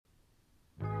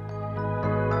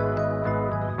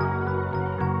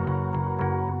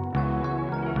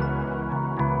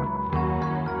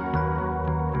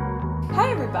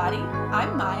everybody.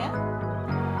 I'm Maya.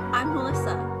 I'm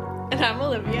Melissa. And I'm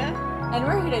Olivia. And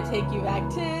we're here to take you back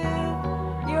to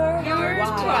your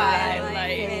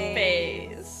Twilight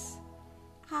phase.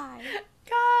 Hi.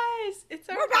 Guys, it's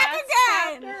our We're back last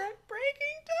again! chapter of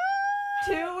Breaking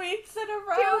Dawn. 2 weeks in a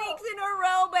row. 2 weeks in a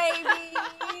row,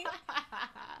 baby.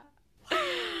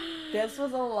 This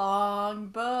was a long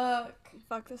book.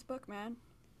 Fuck this book, man.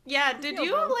 Yeah, did feel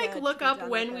you real like good look to be up done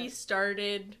when with we it.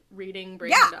 started reading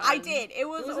Breaking Yeah, Dawn? I did. It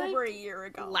was over like, a year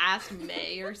ago. last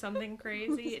May or something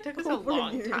crazy. It took us a Over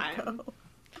long year time. ago.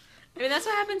 I mean, that's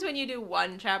what happens when you do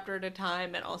one chapter at a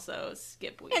time and also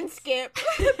skip weeks. And skip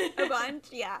a bunch,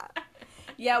 yeah.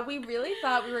 Yeah, we really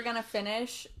thought we were going to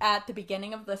finish at the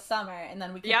beginning of the summer, and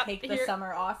then we could Yep, take the here-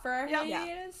 summer off for our Yep.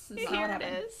 hiatus. That's not Here what it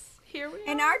happened. is. Here we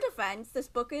are. In our defense, this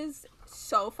book is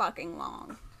so fucking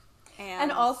long.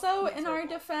 And also, in our miserable.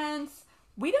 defense,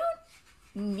 we don't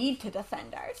need to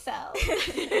defend ourselves.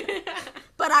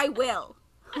 But I will.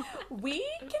 We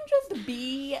can just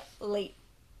be late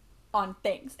on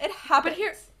things. It happens.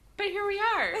 But here we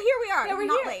are. But here we are. Yeah, we're we're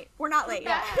not here. late. We're not late.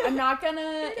 back. I'm not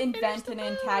gonna invent the an book.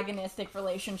 antagonistic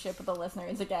relationship with the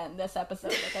listeners again this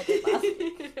episode like I did last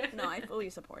week. No, I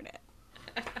fully support it.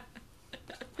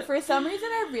 For some reason,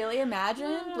 I really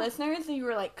imagined, listeners, that you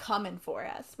were like coming for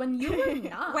us when you were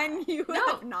not. When you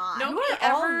have not. Nobody You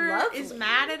are all ever is lovely.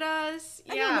 mad at us.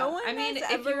 I know, Yeah. no one I mean,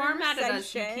 has if you ever are mad at said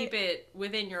us, you shit. keep it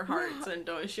within your hearts and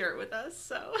don't share it with us.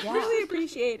 So Yeah. Really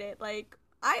appreciate it. Like,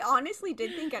 I honestly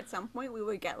did think at some point we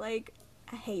would get, like,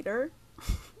 a hater.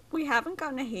 We haven't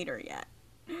gotten a hater yet.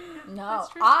 No, That's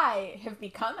true. I have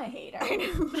become a hater, I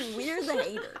know. We're the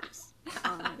haters,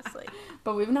 honestly.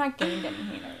 but we've not gained any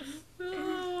haters.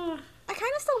 I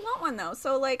kind of still want one, though.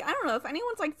 So, like, I don't know if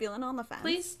anyone's, like, feeling on the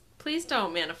fence. please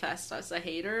don't manifest us a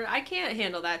hater. I can't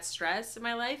handle that stress in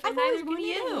my life, and I've always neither can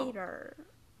wanted a you. hater.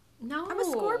 No, I'm a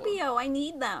Scorpio. I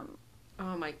need them.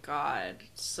 Oh my god!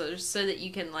 So that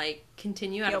you can like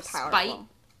continue out Feel of spite. powerful.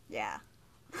 Yeah.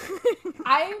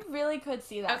 I really could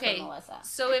see that Okay, for Melissa.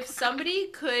 so if somebody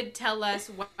could tell us,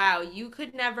 wow, you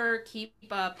could never keep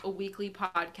up a weekly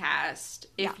podcast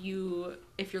if your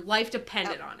life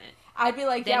depended on it, I'd be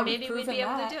like, then yeah, maybe we've we'd proven be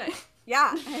able that. to do it.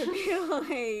 Yeah. I'd be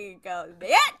like,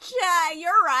 bitch,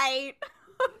 you're right.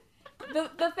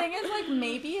 The thing is, like,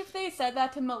 maybe if they said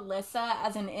that to Melissa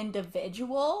as an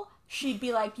individual, she'd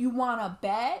be like, you want to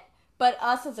bet? But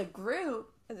us as a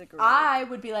group, As a group. I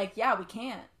would be like, yeah, we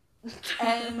can't.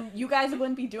 And you guys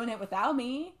wouldn't be doing it without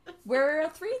me. We're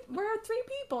three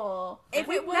people. If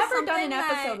We've it was never done something an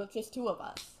episode that- with just two of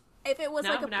us. If it was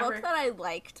No, like a never. book that I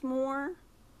liked more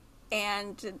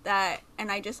and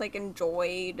I just like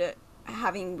enjoyed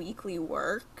having weekly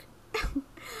work,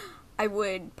 I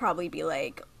would probably be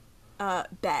like,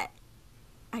 bet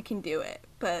I can do it.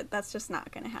 But that's just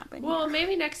not gonna happen. Well,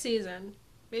 maybe next season.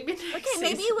 Maybe next okay, season.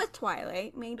 maybe with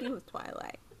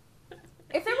Twilight.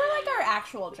 If they were like our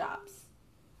actual jobs.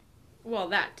 Well,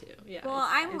 that too. Yeah. Well,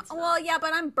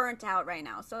 but I'm burnt out right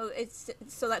now, so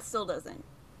that still doesn't.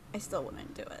 I still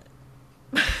wouldn't do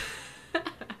it.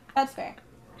 That's fair.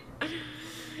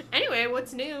 Anyway,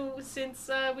 what's new since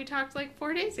we talked like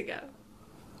 4 days ago?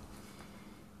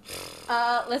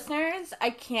 Listeners, I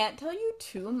can't tell you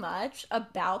too much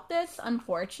about this,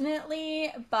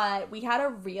 unfortunately, but we had a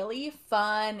really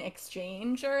fun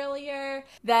exchange earlier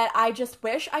that I just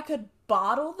wish I could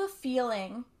bottle the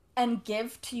feeling and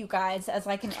give to you guys as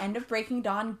like an end of Breaking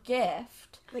Dawn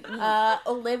gift. Like me.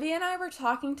 Olivia and I were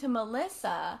talking to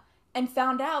Melissa and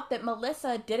found out that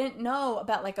Melissa didn't know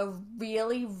about like a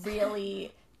really,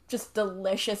 really just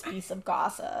delicious piece of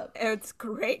gossip. It's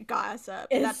great gossip.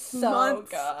 It's That's so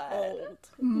months good. old.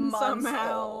 Months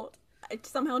somehow, old. it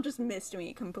somehow just missed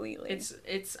me completely.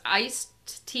 It's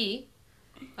iced tea.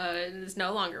 It is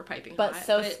no longer piping But hot.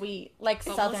 so sweet, like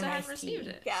but Southern Melissa hadn't iced tea. received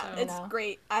it. yeah, so. it's know.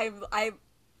 great. I've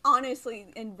honestly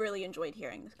and really enjoyed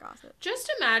hearing this gossip. Just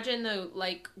imagine the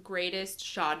like greatest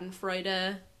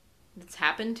Schadenfreude that's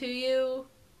happened to you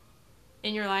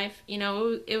in your life. You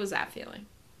know, it was that feeling.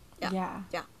 Yeah.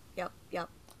 Yep.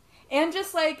 And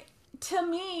just like to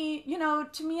me and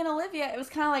Olivia, it was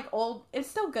kind of like old. It's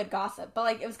still good gossip, but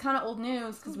like it was kind of old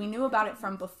news because we knew about it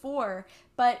from before.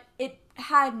 But it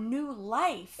had new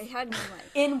life It had new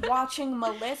life. in watching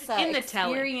Melissa In the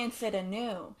telling. experience it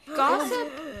anew. Gossip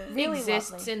Really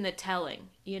exists lovely. in the telling,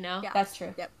 you know? Yeah. That's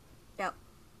true. Yep.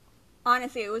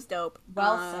 Honestly, it was dope.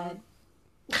 Well said.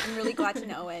 I'm really glad to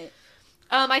know it.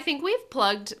 I think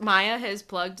Maya has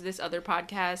plugged this other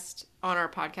podcast on our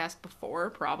podcast before,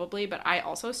 probably, but I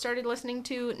also started listening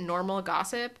to Normal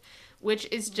Gossip, which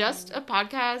is just a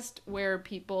podcast where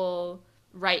people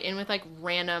write in with like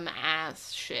random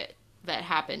ass shit. that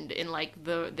happened in like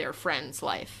their friend's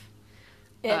life.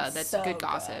 It's That's so good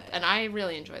gossip, and I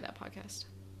really enjoy that podcast.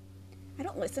 I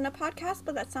don't listen to podcasts,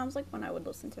 but that sounds like one I would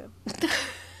listen to.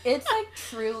 It's like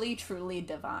truly, truly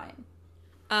divine.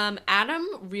 Adam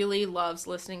really loves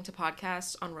listening to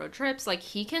podcasts on road trips. Like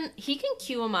he can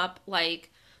cue them up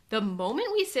like the moment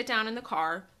we sit down in the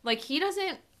car. Like he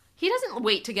doesn't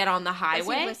wait to get on the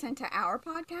highway. Does he listen to our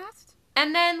podcast?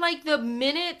 And then like the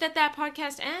minute that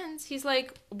podcast ends, he's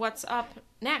like, "What's up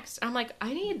next?" I'm like,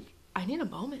 "I need a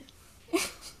moment."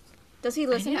 Does he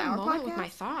listen I need to a our moment podcast? with my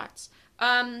thoughts.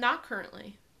 Not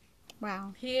currently.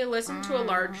 Wow. He listened to a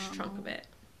large chunk of it.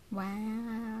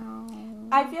 Wow.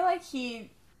 I feel like he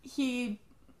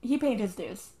paid his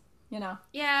dues, you know?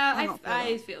 Yeah,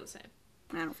 I I feel the same.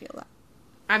 I don't feel that.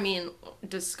 I mean,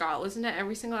 does Scott listen to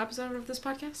every single episode of this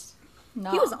podcast?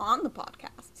 No. He was on the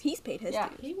podcast. He's paid his Yeah.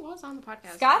 dues. He was on the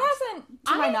podcast. Scott hasn't,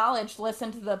 to my I- knowledge,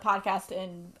 listened to the podcast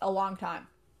in a long time.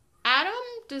 Adam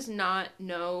does not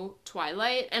know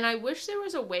Twilight, and I wish there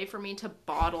was a way for me to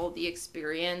bottle the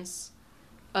experience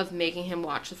of making him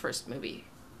watch the first movie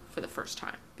for the first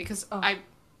time. Because I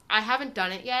haven't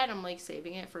done it yet. I'm, like,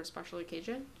 saving it for a special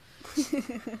occasion.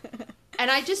 And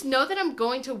I just know that I'm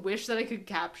going to wish that I could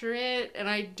capture it, and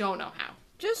I don't know how.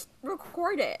 Just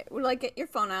record it. Like, get your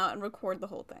phone out and record the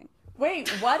whole thing. Wait,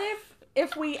 what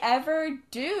if we ever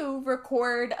do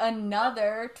record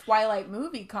another Twilight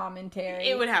movie commentary?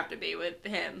 It would have to be with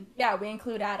him. Yeah, we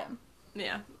include Adam.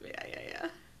 Yeah.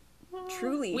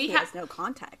 Truly, We he ha- has no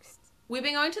context. We've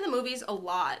been going to the movies a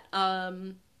lot.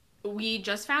 We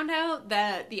just found out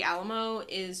that the Alamo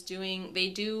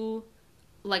they do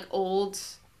like old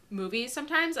movies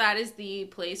sometimes. That is the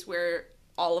place where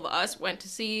all of us went to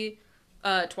see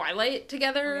Twilight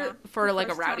together for The like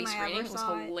a first rowdy time I screening. ever It was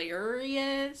saw it.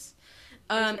 hilarious.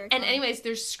 was very And fun. anyways,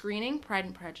 there's screening Pride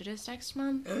and Prejudice next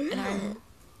month, and I'm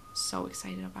so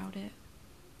excited about it.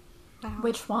 Wow.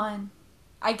 Which one?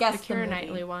 I guess The Keira movie.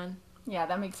 Knightley one. Yeah,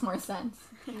 that makes more sense.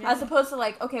 As opposed to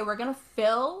like, okay, we're gonna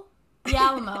fill the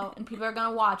Alamo and people are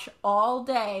gonna watch all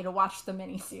day to watch the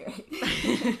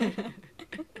miniseries.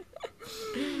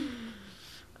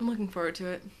 I'm looking forward to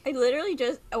it. I literally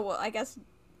just, well, I guess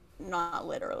not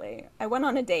literally. I went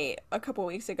on a date a couple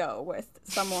weeks ago with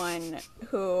someone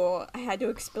who I had to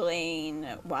explain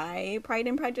why Pride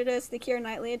and Prejudice, the Keira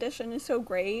Knightley edition, is so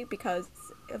great because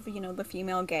of, the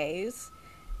female gaze.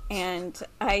 And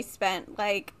I spent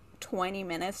like 20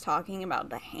 minutes talking about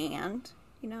the hand,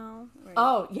 where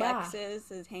Oh, he yeah. flexes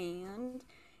his hand.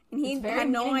 And he It's very had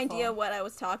no meaningful. idea what I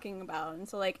was talking about. And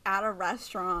so, like, at a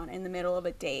restaurant in the middle of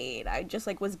a date, I just,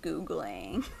 like, was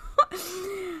Googling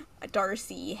a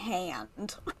Darcy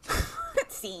hand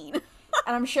scene.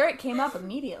 And I'm sure it came up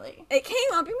immediately. It came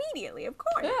up immediately, of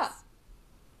course.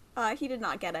 Yeah. He did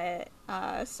not get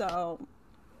it, so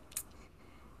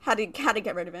had to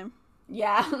get rid of him.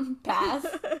 Yeah, pass.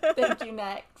 Thank you,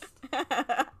 next.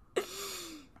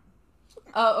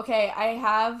 Oh, okay, I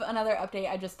have another update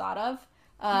I just thought of.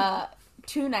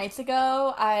 2 nights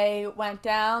ago, I went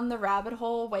down the rabbit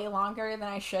hole way longer than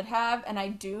I should have, and I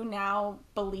do now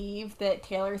believe that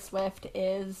Taylor Swift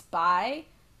is bi,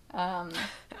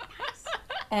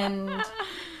 and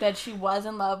that she was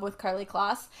in love with Karlie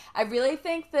Kloss. I really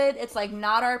think that it's, like,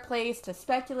 not our place to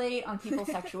speculate on people's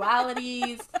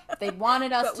sexualities. If they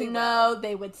wanted us But we to know,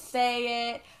 they would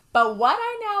say it. But what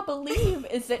I now believe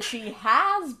is that she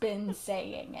has been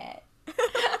saying it.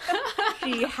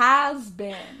 She has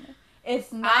been.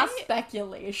 It's not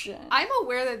speculation. I'm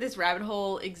aware that this rabbit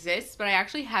hole exists, but I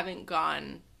actually haven't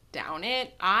gone down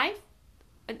it. Now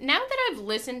that I've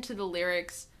listened to the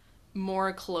lyrics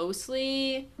more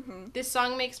closely, this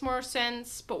song makes more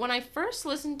sense. But when I first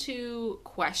listened to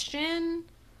Question,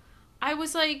 I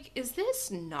was like, is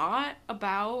this not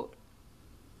about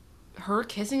her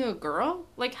kissing a girl?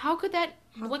 Like, how could that,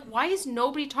 like, why is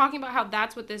nobody talking about how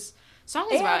that's what this song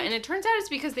is about? And it turns out it's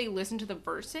because they listen to the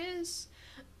verses.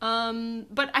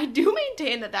 But I do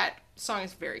maintain that song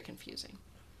is very confusing.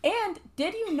 And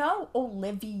did you know,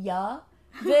 Olivia,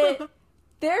 that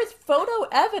there's photo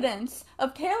evidence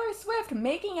of Taylor Swift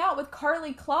making out with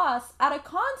Karlie Kloss at a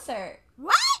concert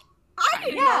What? I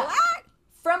didn't know that.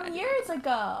 from years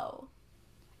ago.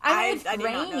 I mean, it's I did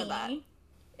grainy. not know that.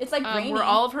 It's like grainy. Were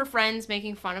all of her friends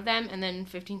making fun of them, and then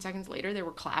 15 seconds later they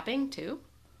were clapping too?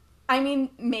 I mean,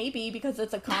 maybe because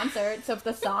it's a concert, so if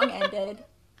the song ended,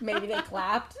 maybe they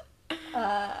clapped.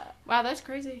 Wow, that's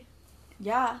crazy.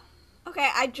 Yeah. Okay,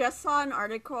 I just saw an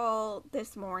article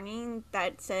this morning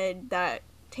that said that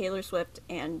Taylor Swift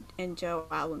and Joe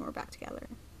Alwyn were back together.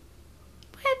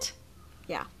 What?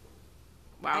 Yeah.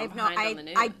 Wow, I I'm have not. behind on the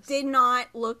news. I did not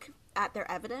look at their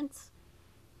evidence,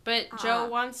 But Joe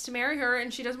wants to marry her,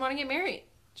 and she doesn't want to get married.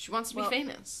 She wants to be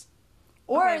famous.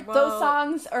 Or those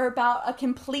songs are about a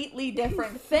completely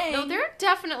different thing. No, they're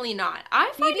definitely not.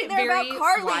 I find it very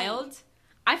wild.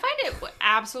 I find it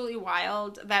absolutely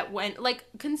wild that when, like,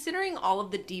 considering all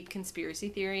of the deep conspiracy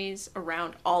theories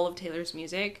around all of Taylor's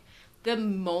music, the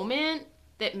moment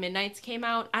that Midnights came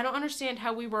out, I don't understand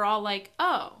how we were all like,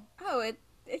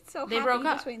 it's so they happy broke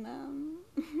up between them.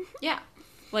 Yeah.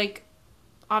 Like,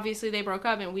 obviously they broke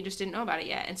up and we just didn't know about it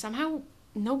yet. And somehow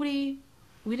we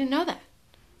didn't know that.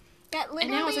 Yeah, literally,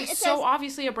 and now it's like so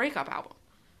obviously a breakup album.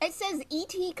 It says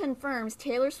E.T. confirms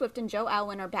Taylor Swift and Joe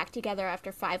Alwyn are back together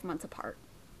after 5 months apart.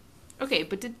 Okay,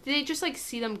 but did they just, like,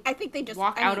 see them I think they just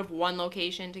walk out of one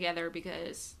location together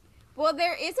because... Well,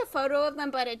 there is a photo of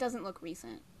them, but it doesn't look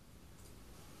recent.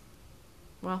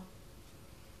 Well...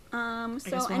 So I guess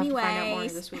we'll have to anyway, find out more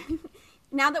this week.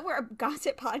 Now that we're a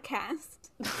gossip podcast,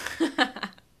 we'll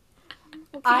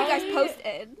keep you guys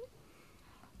posted.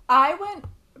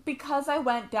 Because I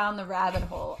went down the rabbit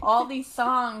hole, all these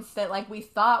songs that, like, we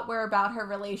thought were about her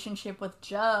relationship with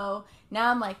Joe,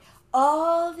 now I'm like,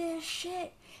 all this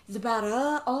shit is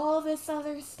about all this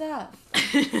other stuff.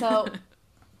 So...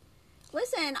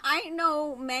 Listen, I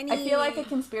know I feel like a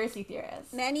conspiracy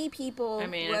theorist. Many people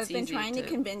who have been trying to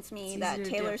convince me that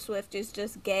Taylor Swift is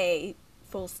just gay,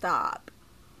 full stop,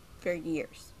 for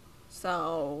years.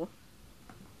 So...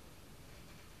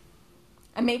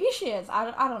 And maybe she is. I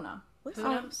don't know. Who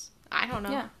knows? I don't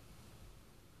know. Yeah.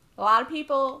 A lot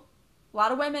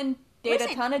of women date a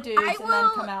ton of dudes and then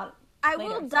come out I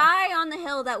will die on the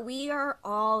hill that we are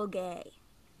all gay.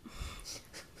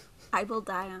 I will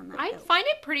die on that hill. find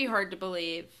it pretty hard to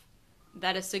believe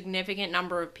that a significant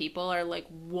number of people are, like,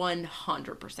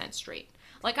 100% straight.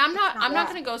 Like, I'm not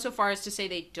going to go so far as to say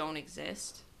they don't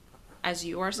exist, as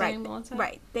you are saying, Melissa.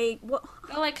 Right. But,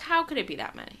 like, how could it be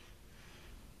that many?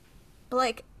 But,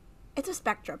 like, it's a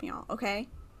spectrum, y'all, okay?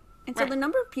 And so the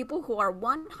number of people who are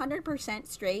 100%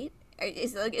 straight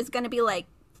is going to be, like,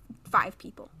 5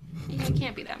 people. Yeah, it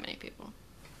can't be that many people.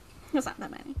 It's not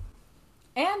that many.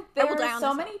 And there are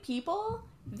so many people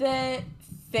that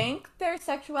think their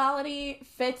sexuality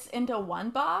fits into one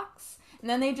box, and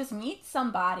then they just meet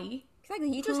somebody.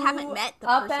 Exactly, you just haven't met the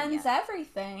person upends yet.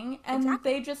 Everything, and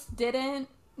they just didn't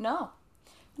know.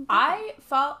 I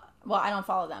don't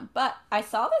follow them, but I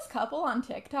saw this couple on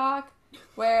TikTok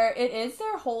where it is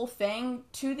their whole thing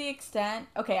to the extent...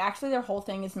 Okay, actually their whole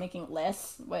thing is making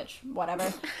lists, which,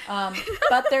 whatever.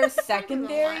 But their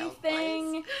secondary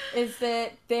thing is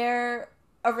that they're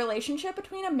a relationship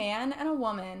between a man and a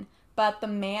woman, but the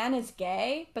man is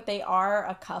gay, but they are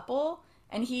a couple,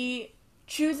 and he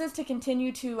chooses to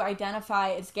continue to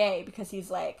identify as gay because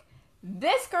he's like,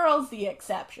 this girl's the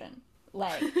exception.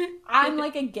 Like, I'm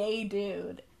like a gay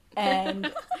dude,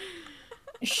 and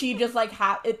she just like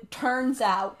it turns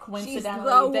out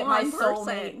coincidentally that my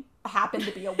soulmate happened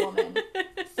to be a woman.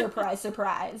 Surprise,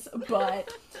 surprise.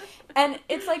 And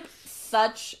it's like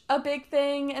such a big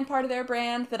thing and part of their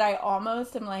brand that I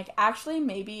almost am like, actually,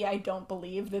 maybe I don't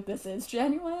believe that this is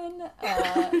genuine,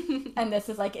 and this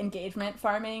is like engagement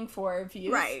farming for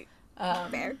views. Right.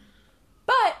 Fair.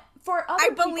 But for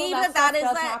other people, that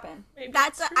does happen.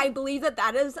 I believe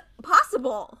that is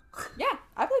possible. Yeah,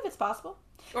 I believe it's possible.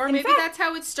 Or maybe that's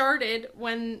how it started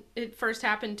when it first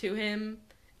happened to him.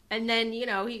 And then, you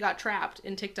know, he got trapped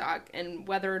in TikTok. And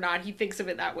whether or not he thinks of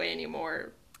it that way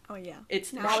anymore. Oh, yeah.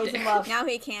 It's now he's in love. Now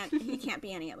he can't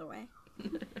be any other way.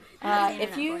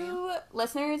 If you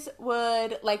listeners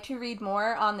would like to read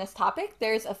more on this topic,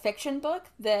 there's a fiction book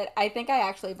that I think I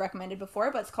actually recommended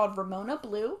before, but it's called Ramona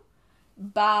Blue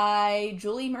by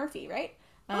Julie Murphy, right?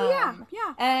 Yeah.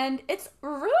 And it's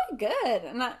really good.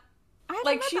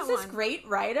 And she's this great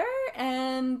writer,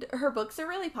 and her books are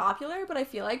really popular, but I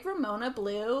feel like Ramona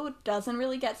Blue doesn't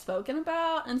really get spoken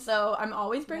about, and so I'm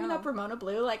always bringing up Ramona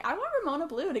Blue. Like, I want Ramona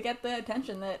Blue to get the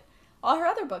attention that all her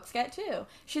other books get, too.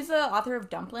 She's the author of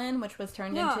Dumplin', which was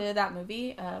turned into that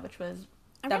movie, which was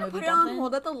I'm going to put it on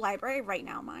hold at the library right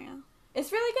now, Maya.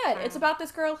 It's really good. It's about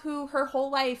this girl who, her whole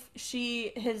life,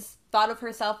 she has thought of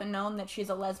herself and known that she's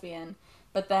a lesbian,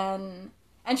 but then...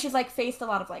 And she's, like, faced a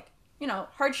lot of, like, you know,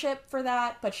 hardship for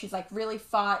that, but she's, like, really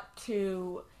fought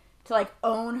to like,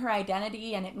 own her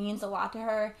identity, and it means a lot to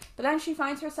her. But then she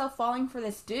finds herself falling for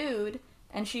this dude,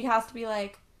 and she has to be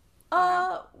like,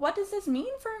 what does this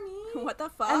mean for me? What the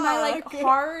fuck? And my, like,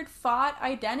 hard-fought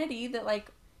identity that,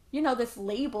 like, you know, this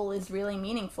label is really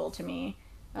meaningful to me.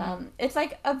 It's,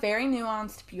 like, a very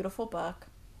nuanced, beautiful book.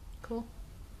 Cool.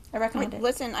 I recommend it.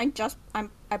 Listen,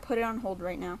 I put it on hold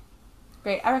right now.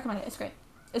 Great. I recommend it. It's great.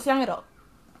 It's young adult.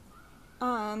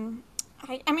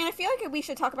 I mean, I feel like we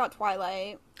should talk about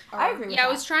Twilight. I agree with Yeah, that.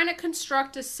 I was trying to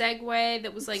construct a segue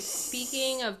that was like,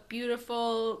 speaking of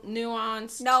beautiful,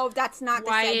 nuanced No, that's not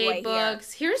the YA segue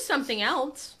books. Here's something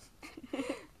else. here.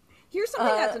 Here's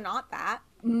something that's not that.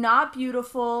 Not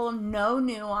beautiful, no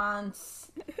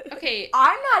nuance. Okay.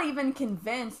 I'm not even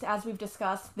convinced, as we've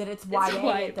discussed, that it's YA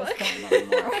YA at this book. point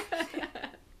anymore.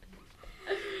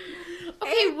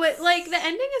 Okay, what, like, the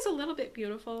ending is a little bit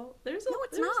beautiful. There's No,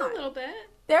 it's a not. little bit.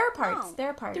 There are parts. No. There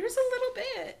are parts. There's a little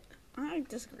bit. I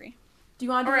disagree. Do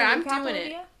you want to do Alright, a I'm recap, doing it.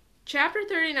 Olivia? Chapter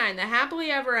 39, The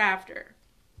Happily Ever After.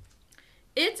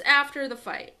 It's after the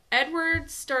fight.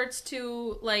 Edward starts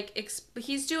to, like,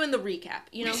 he's doing the recap.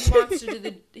 You know, he wants to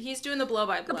do he's doing the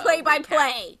blow-by-blow. The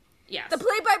play-by-play. Yes. The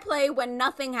play-by-play when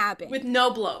nothing happened. With no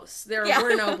blows. There Yeah.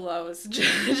 were no blows.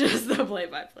 Just the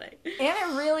play-by-play. And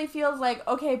it really feels like,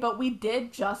 okay, but we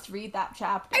did just read that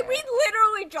chapter. we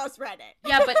literally just read it.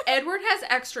 Yeah, but Edward has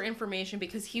extra information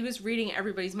because he was reading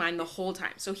everybody's mind the whole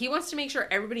time. So he wants to make sure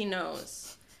everybody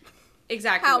knows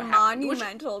exactly How what happened. Which,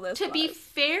 monumental this to was. be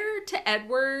fair to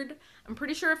Edward, I'm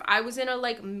pretty sure if I was in a,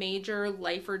 like, major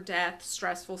life or death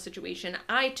stressful situation,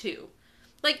 I too,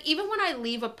 like, even when I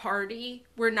leave a party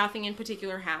where nothing in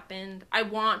particular happened, I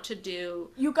want to do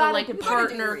You the, gotta like, do- you gotta do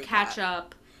partner the recap. catch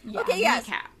up. Yeah. Okay, yes.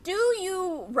 recap. Do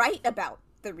you write about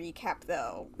the recap,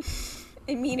 though,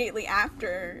 immediately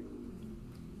after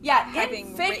Yeah, having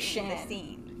in written fiction, the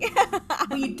scene?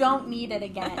 we don't need it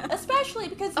again. Especially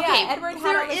because, yeah, Okay, Edward had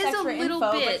there all this is a extra little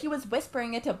info, bit. but he was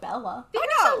whispering it to Bella. There's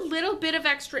know. a little bit of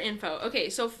extra info. Okay,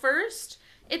 so first,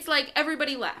 it's like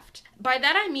everybody left. By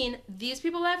that I mean these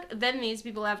people left, then these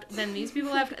people left, then these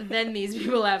people left, then these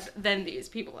people left, then these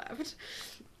people left.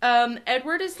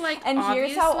 Edward is like, And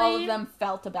here's how all of obviously- them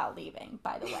felt about leaving,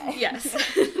 by the way. Yes.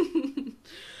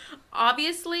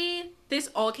 Obviously, this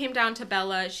all came down to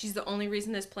Bella. She's the only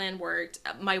reason this plan worked.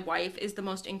 My wife is the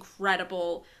most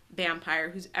incredible vampire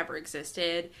who's ever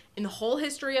existed. In the whole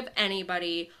history of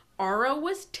anybody, Aro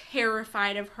was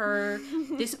terrified of her.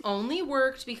 This only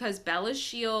worked because Bella's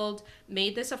shield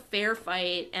made this a fair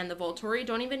fight, and the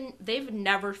Volturi they've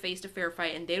never faced a fair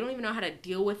fight, and they don't even know how to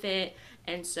deal with it.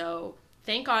 And so,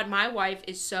 thank God my wife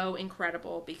is so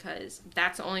incredible, because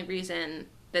that's the only reason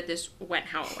that this went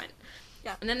how it went.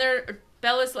 Yeah. And then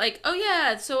Bella's like, oh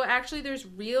yeah, so actually there's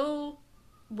real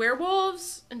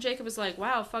werewolves? And Jacob is like,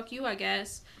 wow, fuck you, I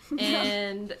guess.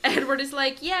 And Edward is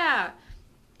like, yeah.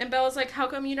 And Bella's like, how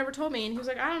come you never told me? And he was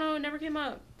like, I don't know, it never came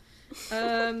up.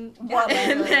 And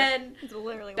Whatever. then It's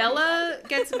literally what Bella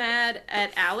gets mad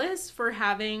at Alice for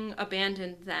having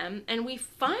abandoned them, and we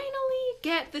finally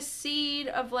get the seed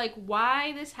of, like,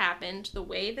 why this happened the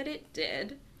way that it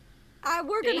did.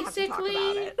 we're gonna have to talk about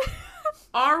Basically, it.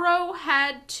 Aro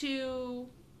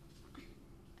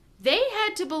they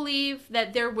had to believe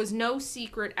that there was no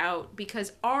secret out,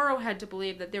 because Aro had to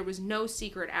believe that there was no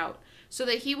secret out, so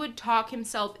that he would talk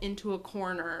himself into a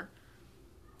corner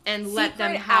and let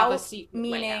them Secret have out, a secret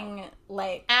way out. meaning,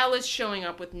 like, Alice showing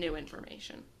up with new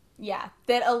information. yeah,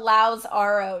 that allows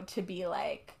Aro to be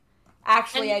like,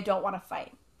 actually, And I don't want to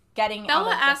fight. Getting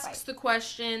Bella out of the asks fight. the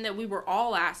question that we were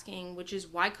all asking, which is,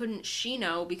 why couldn't she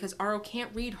know? Because Aro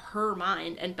can't read her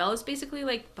mind. And Bella's basically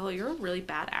like, Bella, you're a really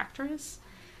bad actress.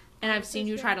 And I've seen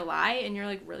you try to lie, and you're,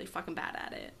 like, really fucking bad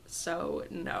at it. So,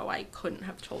 no, I couldn't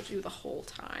have told you the whole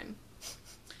time.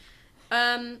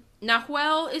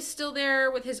 Nahuel is still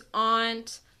there with his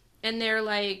aunt, and they're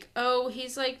like, oh,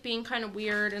 he's, like, being kind of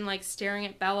weird and, like, staring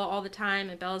at Bella all the time.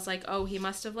 And Bella's like, oh, he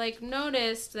must have, like,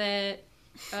 noticed that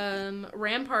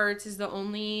Ramparts is the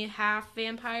only half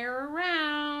vampire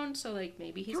around, so, like,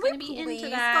 maybe he's Can we gonna be please into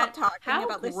that. stop talking How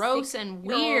about this gross and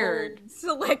weird.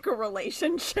 Like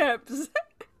relationships.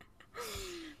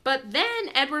 But then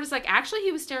Edward is like, actually,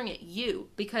 he was staring at you,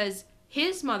 because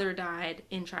his mother died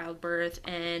in childbirth,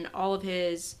 and all of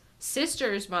his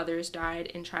sisters' mothers died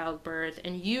in childbirth,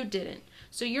 and you didn't.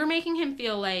 So you're making him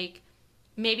feel like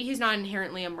maybe he's not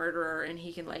inherently a murderer, and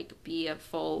he can, like, be a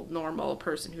full, normal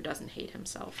person who doesn't hate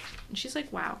himself. And she's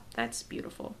like, wow, that's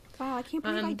beautiful. Wow, I can't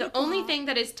believe I did The only that. thing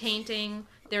that is tainting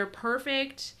their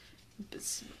perfect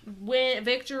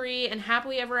victory and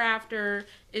happily ever after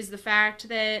is the fact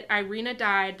that Irina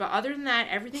died, but other than that,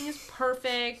 everything is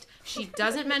perfect. She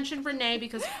doesn't mention Renee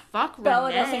because fuck Bella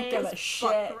Renee. doesn't give a shit.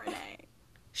 Fuck Renee.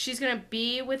 She's gonna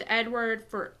be with Edward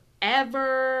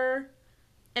forever.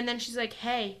 And then she's like,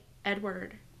 hey,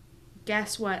 Edward,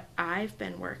 guess what I've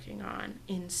been working on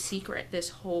in secret this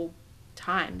whole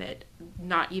time that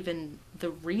not even the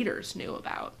readers knew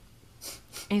about.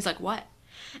 And he's like, what?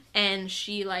 And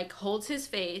she, like, holds his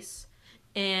face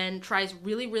and tries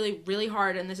really, really, really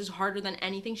hard, and this is harder than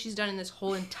anything she's done in this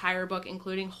whole entire book,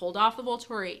 including hold off the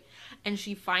Volturi, and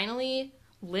she finally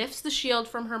lifts the shield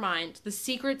from her mind, the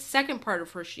secret second part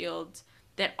of her shield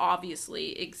that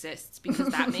obviously exists, because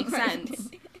that makes sense.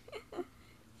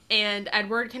 And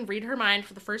Edward can read her mind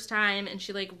for the first time, and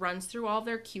she, like, runs through all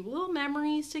their cute little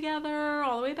memories together,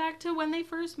 all the way back to when they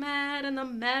first met, and the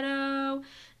meadow,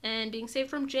 and being saved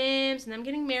from James, and them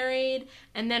getting married,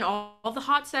 and then all the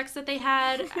hot sex that they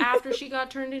had after she got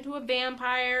turned into a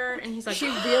vampire, and he's like... She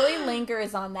really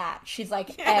lingers on that. She's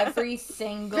like, every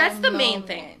single That's the main moment.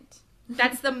 thing.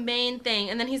 That's the main thing.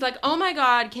 And then he's like, oh my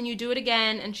god, can you do it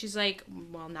again? And she's like,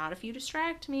 well, not if you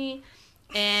distract me.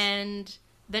 And...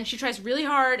 then she tries really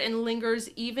hard and lingers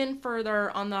even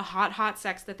further on the hot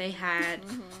sex that they had.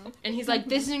 And he's like,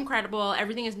 this is incredible.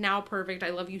 Everything is now perfect.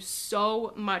 I love you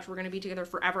so much. We're going to be together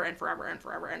forever and forever and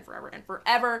forever and forever and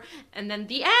forever. And then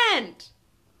the end.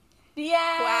 The end!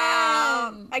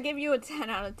 Wow. I give you a 10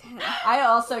 out of 10. I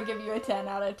also give you a 10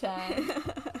 out of 10.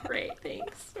 Great,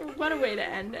 thanks. What a way to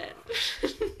end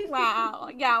it. Wow.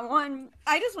 Yeah,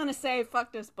 I just want to say,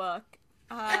 fuck this book.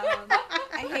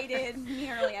 I hated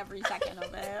nearly every second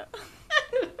of it.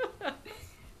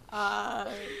 God.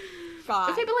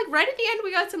 Okay, but, like, right at the end,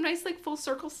 we got some nice, like, full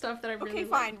circle stuff that I really Okay,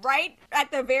 fine. liked. Right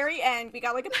at the very end, we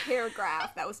got, like, a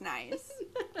paragraph. That was nice.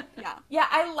 Yeah. Yeah,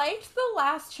 I liked the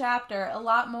last chapter a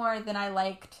lot more than I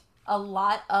liked a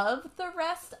lot of the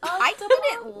rest of I the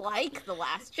didn't book. like the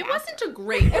last chapter. It wasn't a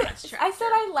great last chapter. I said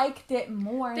I liked it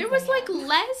more. There was, than like, that.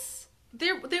 less...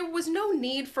 There was no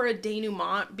need for a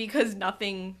denouement because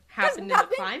nothing happened in the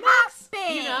nothing climax.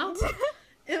 happened. You know?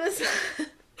 It was...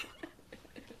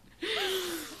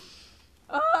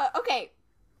 Okay,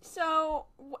 so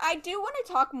I do want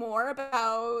to talk more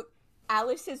about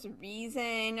Alice's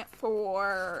reason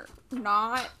for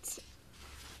not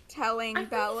telling I really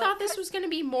Bella. thought this was going to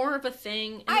be more of a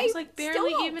thing, and I it was, like, still barely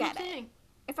don't even a get it. thing.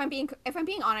 If I'm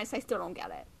being honest, I still don't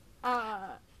get it.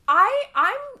 I'm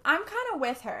kind of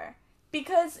with her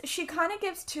because she kind of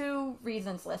gives two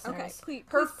reasons, listeners. Okay, please-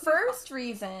 Her please first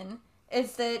reason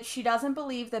is that she doesn't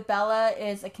believe that Bella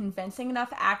is a convincing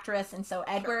enough actress, and so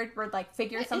Edward would, like,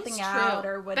 figure It is something true. out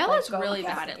or would, Bella's like, go really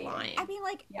bad at investigate. lying. I mean,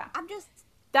 like, Yeah. I'm just...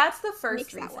 That's the first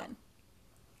Makes that reason. one.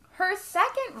 Her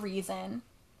second reason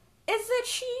is that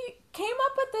she came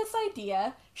up with this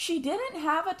idea. She didn't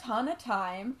have a ton of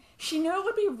time. She knew it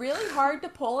would be really hard to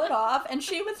pull it off, and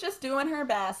she was just doing her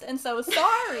best. And so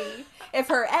sorry if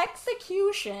her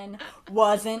execution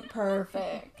wasn't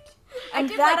perfect. And I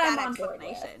did that like I'm that on board with.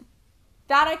 explanation.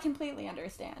 That I completely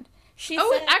understand. She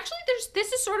Oh, said, actually,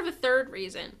 this is sort of a third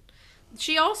reason.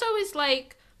 She also is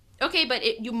like, okay,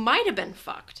 but you might have been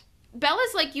fucked.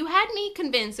 Bella's like, you had me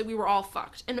convinced that we were all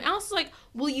fucked. And Alice is like,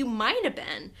 well, you might have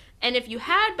been. And if you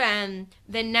had been,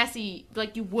 then Nessie,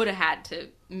 like, you would have had to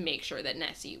make sure that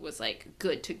Nessie was, like,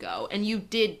 good to go. And you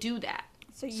did do that.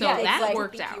 So Yeah, it's that like,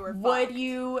 worked think out. you were would fucked.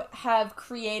 you have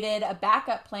created a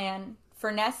backup plan for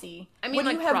Nessie? I mean, would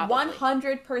like, you have probably.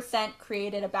 100%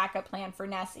 created a backup plan for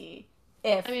Nessie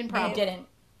if I mean, you probably. didn't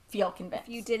feel convinced?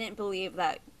 You didn't believe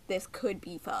that this could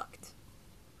be fucked.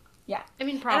 Yeah. I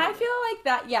mean, probably. And I feel like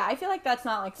that, yeah, I feel like that's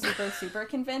not, like, super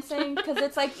convincing, because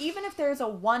it's like, even if there's a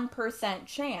 1%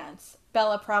 chance,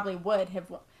 Bella probably would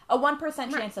have, a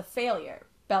 1% chance of failure,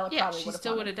 Bella Yeah, probably she would have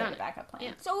still wanted would've to done create it. a backup plan.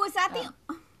 Yeah. So was that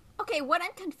the... Okay, what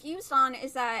I'm confused on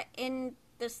is that in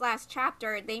this last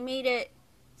chapter, they made it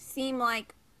seem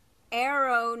like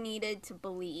Arrow needed to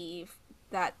believe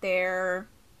that there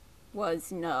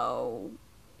was no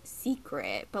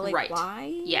secret. But, like, Right.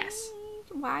 why? Yes.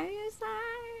 Why is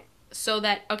that? So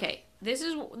that, okay, this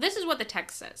is what the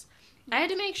text says. I had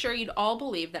to make sure you'd all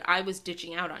believe that I was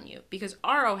ditching out on you, because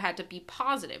Aro had to be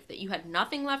positive that you had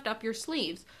nothing left up your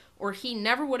sleeves, or he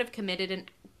never would have committed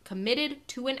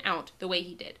to an out the way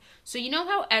he did. So you know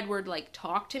how Edward, like,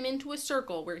 talked him into a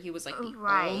circle where he was like, the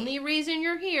Right. only reason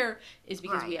you're here is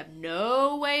because we Right. have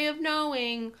no way of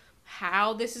knowing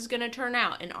how this is going to turn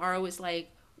out. And Aro is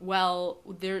like, well,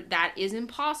 that is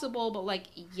impossible, but, like,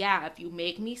 yeah, if you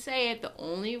make me say it, the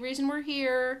only reason we're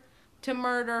here to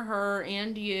murder her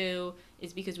and you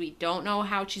is because we don't know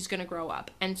how she's going to grow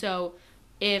up. And so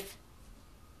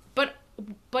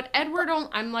but Edward,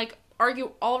 I'm, like,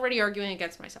 already arguing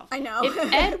against myself. I know. If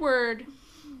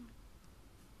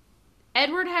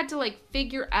Edward had to, like,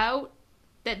 figure out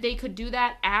that they could do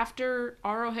that after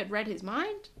Aro had read his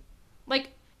mind,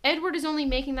 like, Edward is only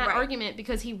making that Right. argument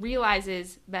because he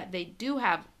realizes that they do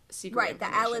have secret Right, that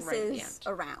information Alice right at the is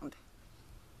end. around.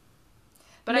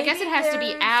 But I guess it Maybe has to be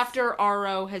there's- after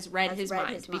Aro has read Has his read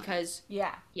mind, his mind. because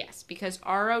Yeah. yes, because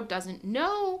Aro doesn't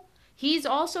know He's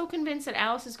also convinced that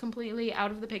Alice is completely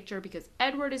out of the picture because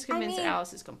Edward is convinced that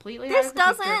Alice is completely out of the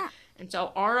picture. And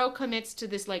so Aro commits to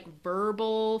this, like,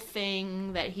 verbal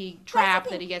thing that he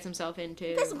gets himself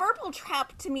into. This verbal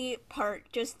trap to me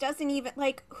part just doesn't even,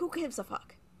 like, who gives a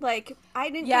fuck? Like,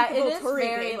 I didn't think the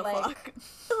Volturi gave a fuck.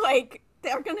 Like,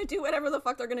 they're gonna do whatever the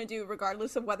fuck they're gonna do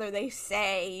regardless of whether they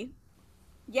say,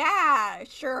 yeah,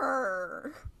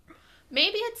 sure.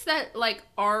 Maybe it's that, like,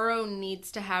 Aro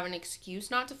needs to have an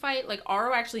excuse not to fight. Like,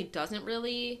 Aro actually doesn't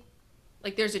really...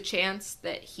 Like, there's a chance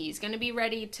that he's going to be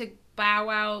ready to bow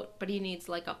out, but he needs,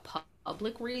 like, a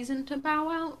public reason to bow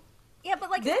out. Yeah, but,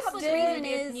 like, the public reason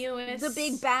is the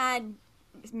big, bad,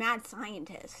 mad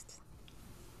scientist.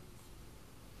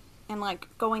 And, like,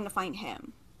 going to find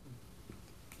him.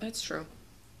 That's true.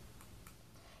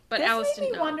 But Alice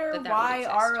didn't know wonder that why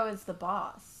Aro is the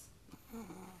boss.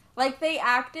 Like, they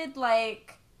acted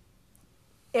like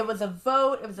it was a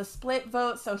vote, it was a split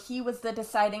vote, so he was the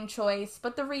deciding choice.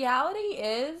 But the reality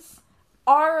is,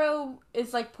 Aro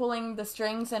is, like, pulling the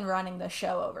strings and running the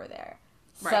show over there.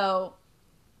 Right. So,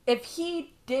 if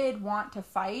he did want to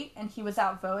fight and he was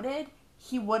outvoted,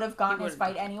 he would have gotten his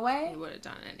fight anyway. He would have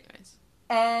done it anyways.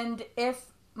 And if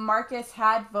Marcus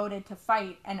had voted to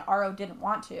fight and Aro didn't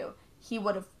want to, he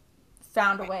would have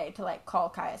found a way to, like, call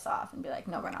Caius off and be like,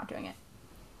 no, we're not doing it.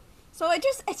 So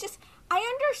it's just, I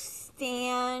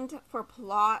understand for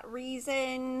plot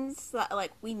reasons that,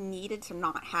 like, we needed to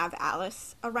not have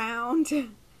Alice around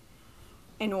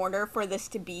in order for this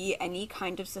to be any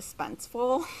kind of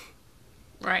suspenseful.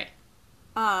 Right.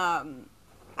 I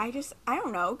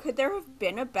don't know, could there have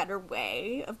been a better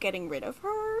way of getting rid of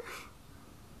her?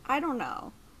 I don't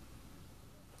know.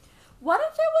 What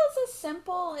if it was as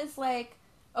simple as, like,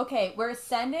 okay, we're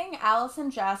sending Alice and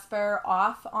Jasper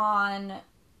off on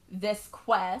this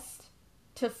quest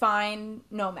to find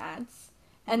nomads,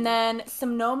 and then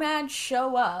some nomads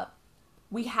show up.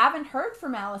 We haven't heard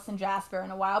from Alice and Jasper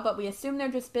in a while, but we assume they're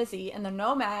just busy, and the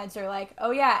nomads are like,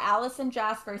 oh yeah, Alice and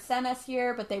Jasper sent us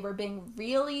here, but they were being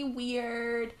really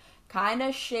weird, kind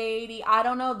of shady, I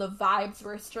don't know, the vibes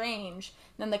were strange.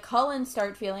 Then the Cullens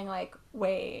start feeling like,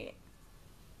 wait,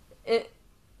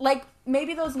 like,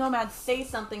 maybe those nomads say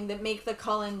something that make the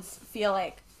Cullens feel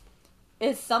like,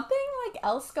 is something, like,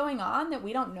 else going on that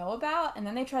we don't know about? And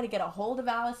then they try to get a hold of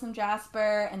Alice and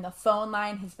Jasper, and the phone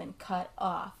line has been cut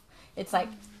off. It's like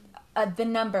the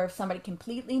number of somebody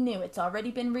completely new. It's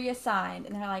already been reassigned.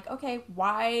 And they're like, okay,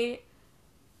 why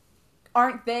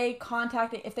aren't they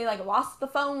contacting... If they, like, lost the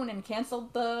phone and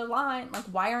canceled the line, like,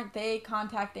 why aren't they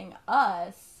contacting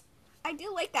us? I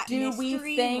do like that mystery. Do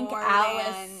we think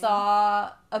Alice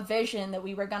saw a vision that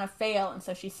we were going to fail, and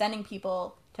so she's sending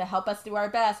people to help us do our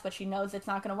best, but she knows it's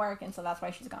not going to work, and so that's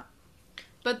why she's gone.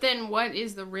 But then what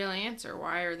is the real answer?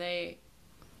 Why are they...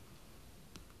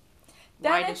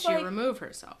 Why did she remove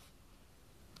herself?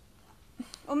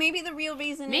 Well, maybe the real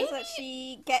reason is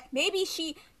that maybe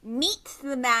she meets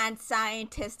the mad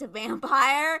scientist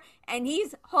vampire, and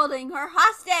he's holding her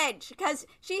hostage, because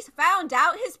she's found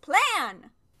out his plan.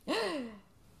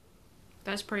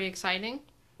 That's pretty exciting.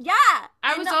 Yeah.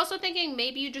 I was also thinking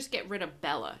maybe you just get rid of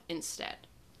Bella instead.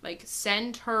 Like,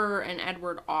 send her and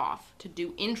Edward off to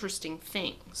do interesting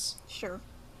things. Sure.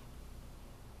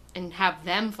 And have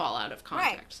them fall out of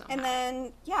contact somehow.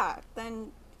 And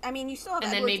then, I mean, you still have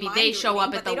and Edward's then maybe they show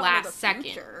up at the last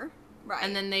second. Right.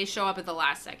 And then they show up at the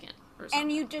last second or something.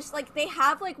 And you just, like, they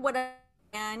have, like, what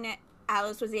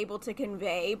Alice was able to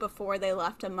convey before they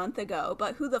left a month ago,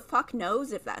 but who the fuck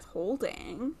knows if that's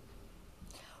holding?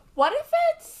 What if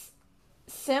it's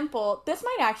simple? This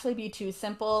might actually be too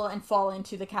simple and fall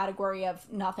into the category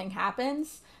of nothing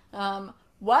happens.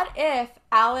 What if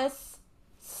Alice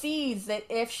sees that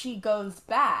if she goes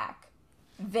back,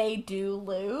 they do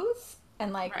lose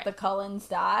and, like, the Cullens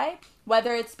die?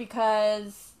 Whether it's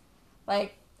because,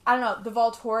 like, I don't know, the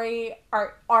Volturi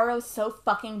Aro's so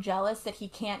fucking jealous that he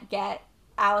can't get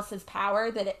Alice's power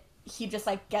that he just,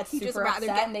 like, gets super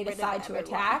upset and they decide to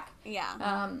attack.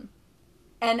 Yeah.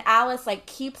 And Alice, like,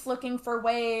 keeps looking for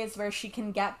ways where she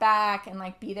can get back and,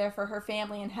 like, be there for her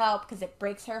family and help, because it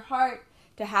breaks her heart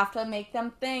to have to make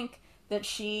them think that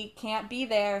she can't be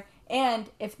there. And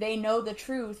if they know the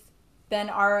truth, then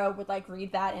Aro would, like,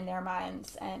 read that in their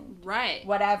minds and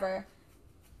whatever.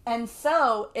 And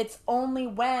so it's only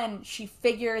when she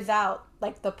figures out,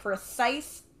 like, the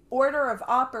precise order of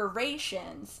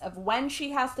operations of when she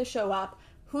has to show up,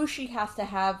 who she has to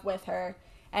have with her,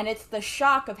 and it's the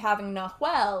shock of having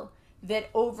Nahuel that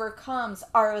overcomes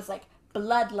Aro's, like,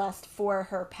 bloodlust for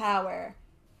her power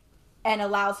and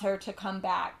allows her to come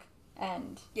back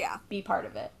and be part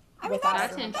of it. I mean,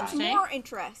 that's more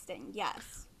interesting,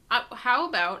 yes. how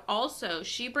about also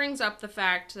she brings up the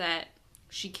fact that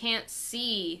she can't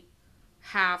see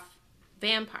half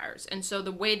vampires, and so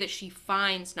the way that she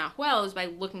finds Nahuel is by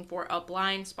looking for a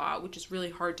blind spot, which is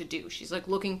really hard to do. She's like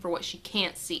looking for what she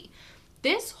can't see.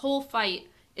 This whole fight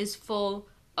is full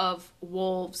of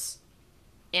wolves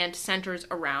and centers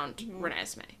around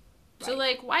Renesmee. So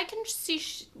like, why could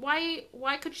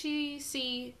she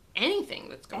see anything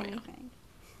that's going on?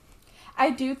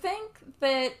 I do think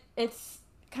that it's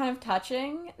kind of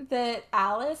touching that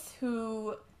Alice,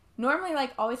 who normally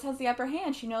like always has the upper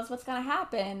hand, she knows what's going to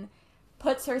happen,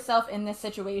 puts herself in this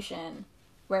situation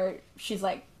where she's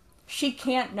like, she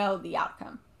can't know the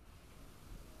outcome.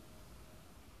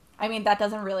 I mean, that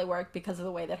doesn't really work because of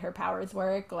the way that her powers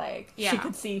work. Like, she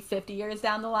could see 50 years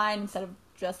down the line instead of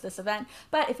just this event.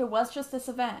 But if it was just this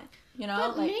event, you know?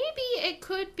 But like, maybe it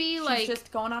could be she's like...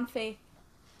 just going on faith.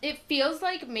 It feels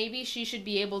like maybe she should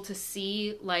be able to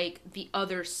see, like, the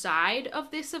other side of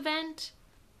this event.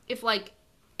 If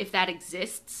that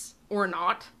exists or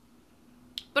not.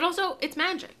 But also, it's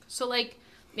magic. So, like,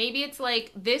 maybe it's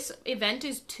like, this event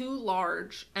is too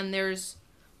large and there's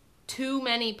too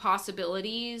many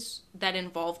possibilities that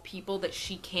involve people that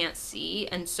she can't see,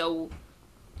 and so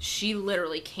she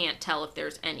literally can't tell if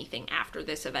there's anything after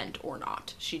this event or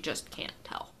not. She just can't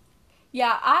tell.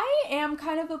 Yeah, I am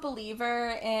kind of a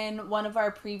believer in one of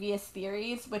our previous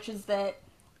theories, which is that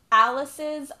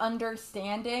Alice's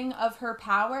understanding of her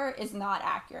power is not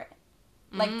accurate.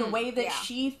 Like, the way that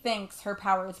she thinks her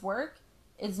powers work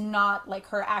is not, like,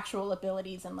 her actual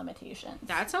abilities and limitations.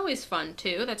 That's always fun,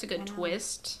 too. That's a good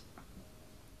twist.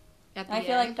 I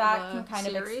feel like that can kind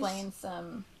of explain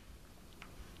some...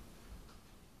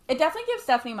 It definitely gives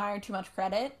Stephenie Meyer too much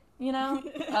credit, you know?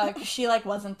 'Cause she, like,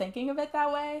 wasn't thinking of it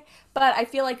that way. But I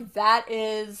feel like that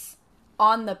is,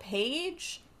 on the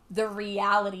page, the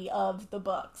reality of the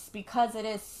books. Because it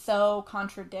is so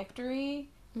contradictory.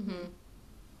 Mm-hmm.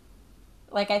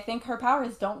 Like, I think her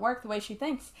powers don't work the way she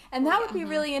thinks. And that would be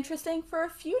really interesting for a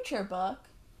future book.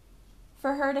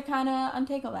 For her to kind of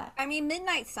untangle that. I mean,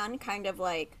 Midnight Sun kind of,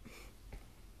 like,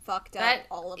 fucked up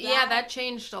all of that. Yeah, that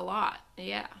changed a lot.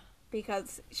 Yeah.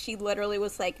 Because she literally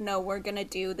was like, no, we're gonna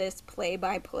do this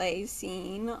play-by-play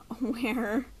scene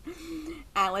where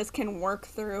Alice can work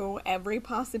through every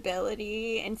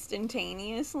possibility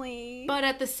instantaneously. But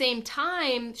at the same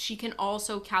time, she can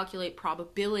also calculate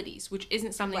probabilities, which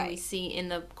isn't something we see in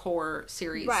the core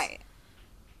series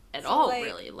at all, like,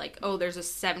 really. Like, oh, there's a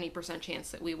 70%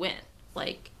 chance that we win.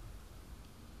 Like...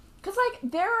 Because, like,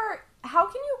 how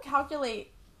can you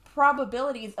calculate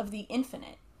probabilities of the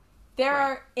infinite? There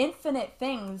are infinite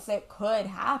things that could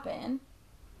happen.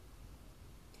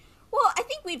 Well, I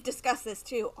think we've discussed this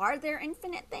too. Are there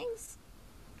infinite things?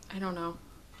 I don't know.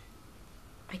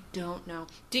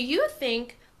 Do you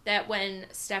think that when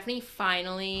Stephenie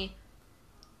finally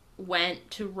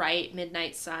went to write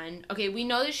Midnight Sun, okay, we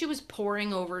know that she was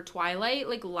poring over Twilight,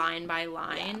 like, line by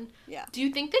line. Yeah. Do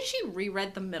you think that she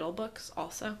reread the middle books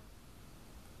also?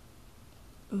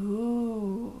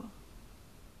 Ooh.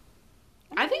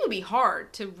 I think it would be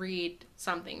hard to read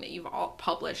something that you've all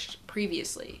published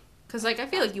previously. Because, like, I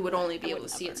feel like you would only be able to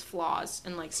see its flaws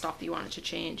and, like, stuff that you wanted to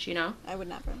change, you know? I would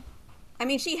never. I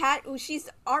mean, she's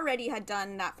already had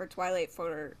done that for Twilight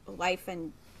for Life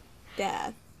and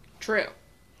Death. True.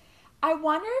 I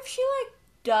wonder if she, like,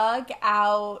 dug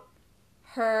out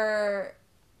her...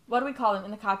 What do we call them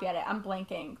in the copy edit? I'm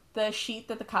blanking. The sheet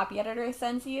that the copy editor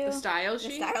sends you. The style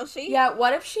sheet? The style sheet? Yeah,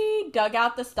 what if she dug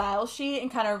out the style sheet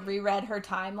and kind of reread her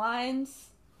timelines?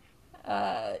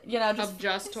 You know,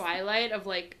 just Twilight? Of,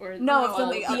 like... or No,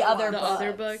 of the other books.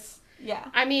 Other books? Yeah.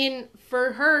 I mean,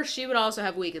 for her, she would also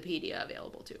have Wikipedia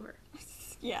available to her.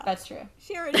 Yeah. That's true.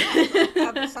 She already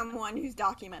has someone who's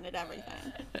documented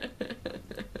everything.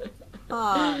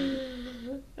 I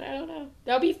don't know.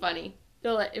 That would be funny.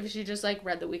 If she just, like,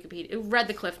 read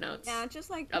the Cliff Notes. Yeah,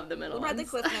 just, like, of the middle read ones. the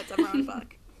Cliff Notes of her own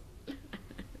book.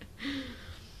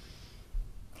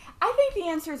 I think the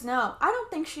answer is no. I don't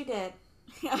think she did.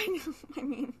 Yeah, I know. I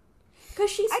mean...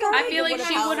 Because she started I feel like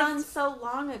she would have done so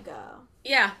long ago.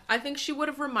 Yeah, I think she would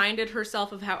have reminded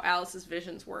herself of how Alice's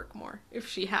visions work more, if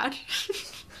she had.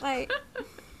 Like...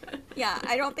 Yeah,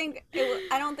 I don't think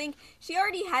she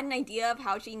already had an idea of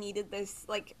how she needed this,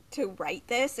 like, to write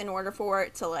this in order for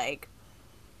it to, like,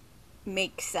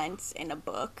 make sense in a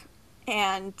book,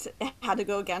 and had to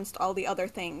go against all the other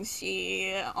things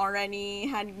she already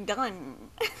had done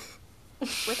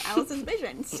with Alice's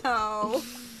vision. So, all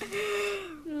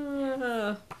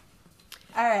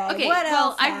right. Okay. What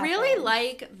else I happened? really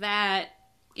like that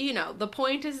you know, the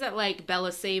point is that, like,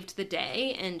 Bella saved the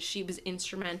day and she was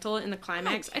instrumental in the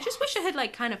climax. Oh, yes. I just wish it had,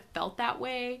 like, kind of felt that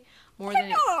way more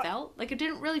than it felt. Like, it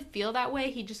didn't really feel that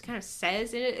way. He just kind of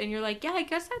says it, and you're like, yeah, I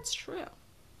guess that's true.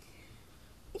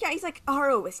 Yeah, he's like,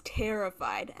 Aro was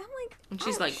terrified. I'm like, And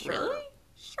she's like, sure? really?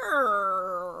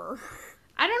 Sure.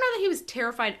 I don't know that he was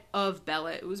terrified of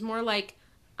Bella. It was more like,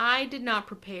 I did not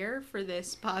prepare for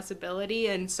this possibility,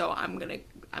 and so I'm gonna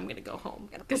go home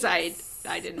because I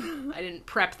didn't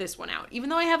prep this one out. Even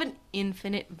though I have an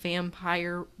infinite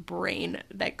vampire brain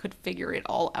that could figure it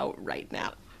all out right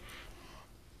now.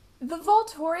 The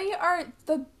Volturi are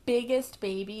the biggest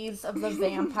babies of the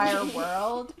vampire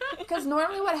world, because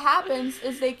normally what happens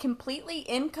is they completely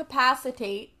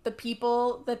incapacitate the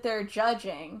people that they're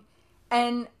judging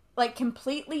and, like,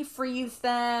 completely freeze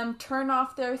them, turn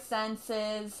off their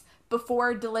senses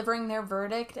before delivering their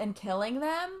verdict and killing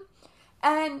them.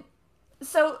 And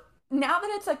so now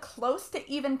that it's a close to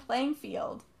even playing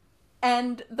field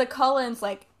and the Cullens,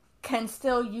 like, can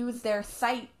still use their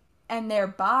sight and their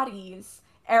bodies,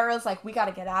 Arrow's like, we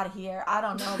gotta get out of here. I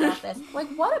don't know about this. Like,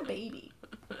 what a baby.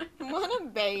 What a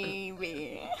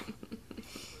baby.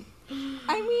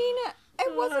 I mean,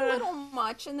 it was a little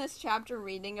much in this chapter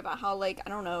reading about how, like, I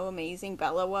don't know, amazing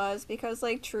Bella was, because,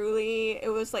 like, truly, it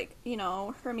was, like, you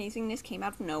know, her amazingness came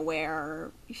out of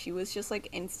nowhere. She was just, like,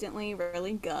 instantly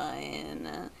really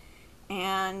good.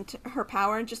 And her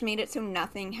power just made it so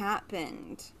nothing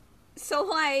happened. So,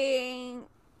 like...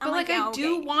 But, like, I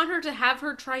do want her to have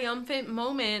her triumphant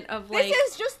moment of, like...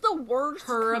 This is just the worst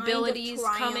her kind abilities of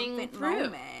coming through.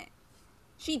 Moment.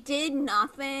 She did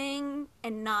nothing,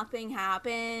 and nothing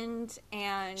happened,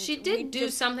 and... She did do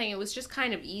something. It was just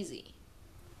kind of easy.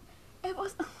 It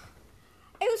was just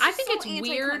I think so it's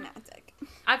weird. anticlimactic.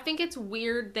 I think it's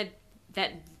weird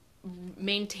that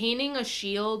maintaining a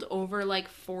shield over, like,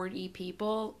 40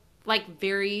 people, like,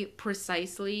 very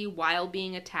precisely while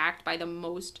being attacked by the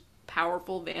most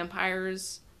powerful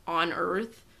vampires on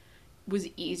Earth was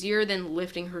easier than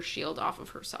lifting her shield off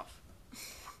of herself.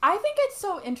 I think it's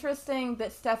so interesting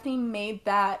that Stephanie made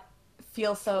that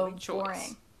feel so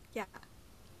boring. Yeah.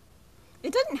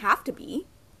 It doesn't have to be.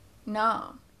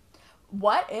 No.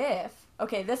 What if...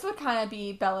 Okay, this would kind of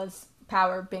be Bella's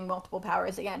power being multiple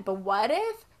powers again, but what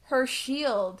if her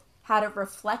shield had a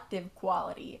reflective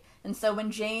quality? And so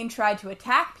when Jane tried to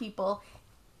attack people,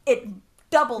 it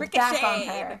doubled back on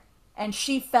her. And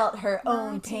she felt her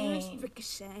own pain.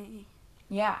 Ricochet.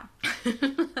 Yeah.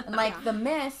 And, like, the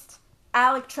mist,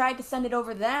 Alec tried to send it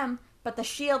over them, but the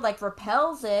shield, like,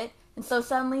 repels it, and so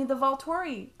suddenly the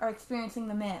Volturi are experiencing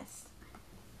the mist.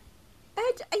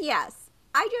 Yes.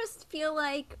 I just feel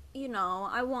like, you know,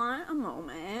 I want a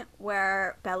moment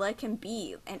where Bella can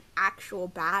be an actual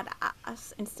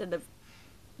badass instead of,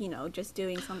 you know, just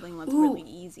doing something that's really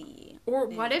easy. Or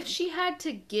what if she had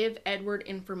to give Edward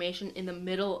information in the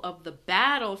middle of the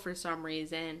battle for some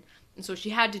reason, and so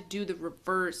she had to do the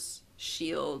reverse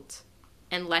shield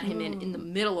and let him in the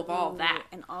middle of all that.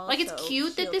 And also like, it's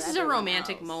cute that this is a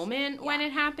romantic else. moment when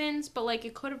it happens, but, like,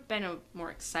 it could have been a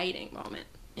more exciting moment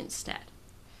instead.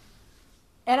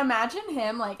 And imagine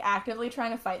him, like, actively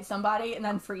trying to fight somebody and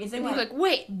then freezing. And like,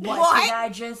 wait, what did I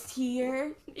just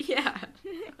hear? Yeah.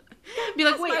 Be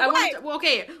like, wait,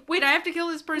 wait, I have to kill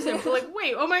this person. But, like,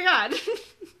 wait, oh my god.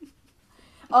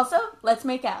 Also, let's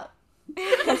make out.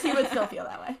 Because he would still feel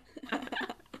that way.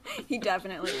 He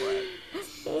definitely would.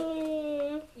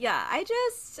 Yeah, I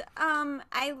just,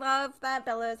 I love that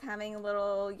Bella's having a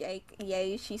little,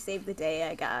 yay, she saved the day,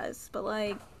 I guess. But,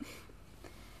 like,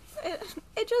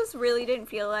 it just really didn't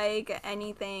feel like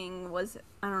anything was,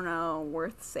 I don't know,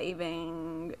 worth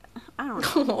saving. I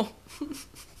don't know.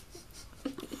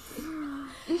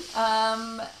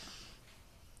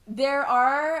 There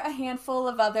are a handful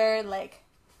of other, like,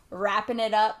 wrapping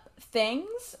it up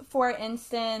things. For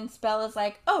instance, Bella's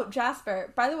like, oh,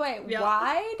 Jasper, by the way,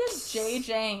 why does Jay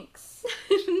Jenks,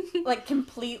 like,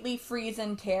 completely freeze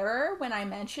in terror when I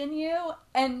mention you?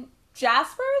 And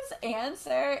Jasper's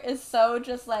answer is so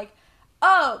just like,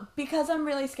 oh, because I'm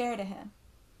really scared of him.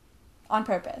 On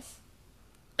purpose.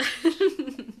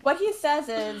 What he says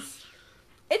is,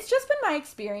 it's just been my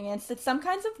experience that some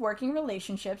kinds of working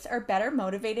relationships are better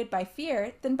motivated by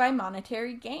fear than by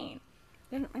monetary gain.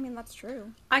 I mean, that's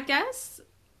true. I guess,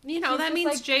 you know, that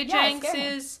means like, Jay Jenks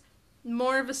is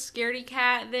more of a scaredy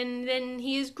cat than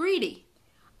he is greedy.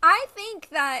 I think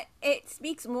that it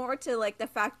speaks more to, like, the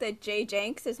fact that Jay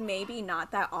Jenks is maybe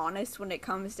not that honest when it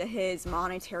comes to his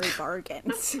monetary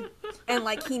bargains. And,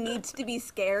 like, he needs to be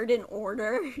scared in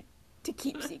order to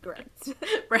keep secrets.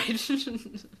 Right.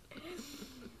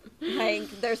 Like,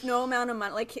 there's no amount of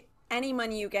money. Like, any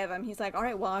money you give him, he's like, all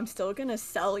right, well, I'm still gonna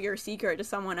sell your secret to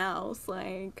someone else.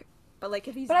 Like, but like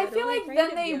if he's But I feel literally like afraid then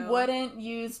of they you- wouldn't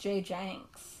use Jay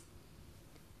Jenks.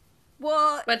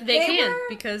 Well, But they can, were-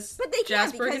 because but they can,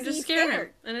 Jasper because can just he's scare him,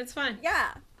 scared. and it's fine.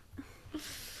 Yeah.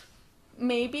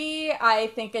 Maybe I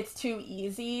think it's too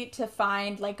easy to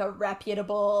find like a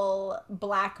reputable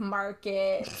black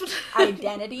market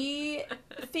identity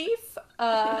thief.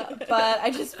 But I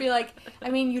just feel like,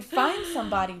 I mean, you'd find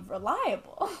somebody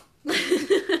reliable.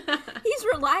 He's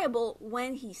reliable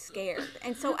when he's scared.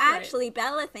 And so actually,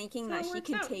 Bella thinking So that it she works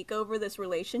can out. take over this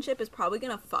relationship is probably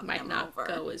gonna fuck Might him not over.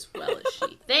 go as well as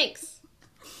she thinks.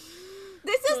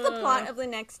 This is the plot of the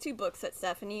next 2 books that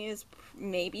Stephanie is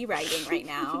maybe writing right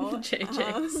now. J.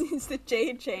 Jenks. It's the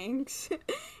J. Jenks.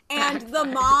 And the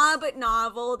Backfires. mob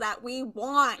novel that we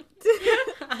want.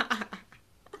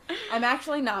 I'm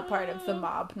actually not part of the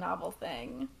mob novel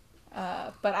thing.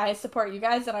 But I support you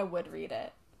guys and I would read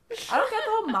it. I don't get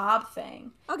the whole mob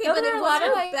thing. Okay, No, but there it are a was lot of,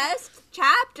 the like- best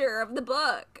chapter of the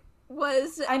book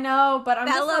was I know, but I'm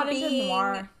Bella just not into being-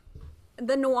 noir.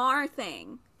 the noir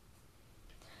thing.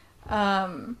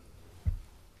 Yeah,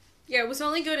 it was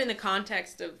only good in the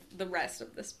context of the rest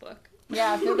of this book.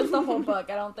 Yeah, if it was the whole book,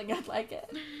 I don't think I'd like it.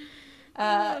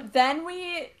 Then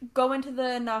we go into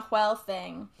the Nahuel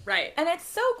thing. Right. And it's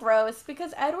so gross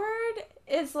because Edward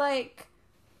is like,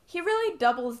 he really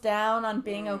doubles down on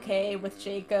being okay with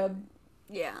Jacob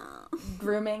Yeah.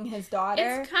 grooming his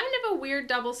daughter. It's kind of a weird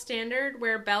double standard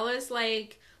where Bella's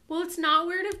like, well, it's not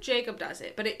weird if Jacob does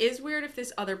it, but it is weird if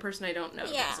this other person I don't know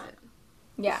Yeah. does it.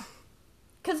 Yeah.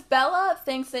 Because Bella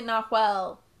thinks that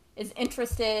Nahuel is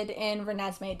interested in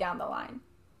Renesmee down the line.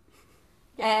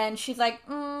 And she's like,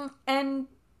 and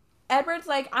Edward's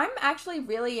like, I'm actually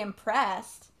really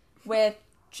impressed with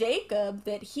Jacob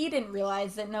that he didn't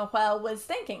realize that Nahuel was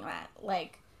thinking that.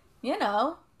 Like, you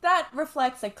know, that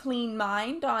reflects a clean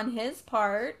mind on his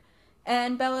part.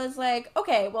 And Bella's like,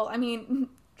 okay, well, I mean,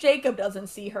 Jacob doesn't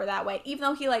see her that way. Even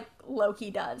though he, like,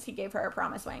 low-key does. He gave her a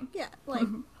promise ring. Yeah, like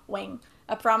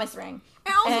A promise ring.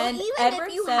 and also And even Edward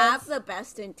if you says- have the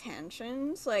best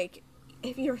intentions, like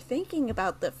if you're thinking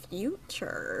about the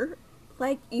future,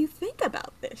 like you think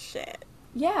about this shit.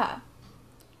 Yeah.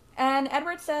 And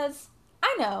Edward says,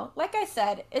 I know, like I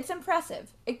said, it's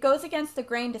impressive. It goes against the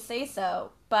grain to say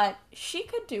so, but she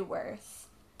could do worse.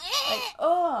 Like,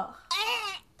 ugh.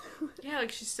 Yeah,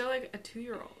 like she's still like a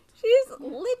 2-year-old. She's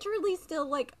literally still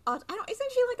like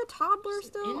isn't she like a toddler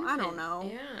still? I don't Infant.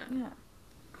 know. Yeah. Yeah.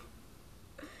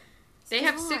 They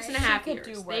have Gosh, 6.5 she could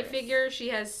years. do They worse. figure she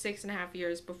has 6.5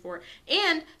 years before.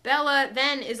 And Bella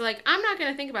then is like, I'm not going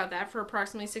to think about that for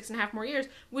approximately 6.5 more years,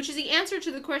 which is the answer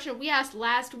to the question we asked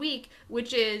last week,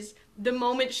 which is the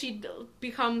moment she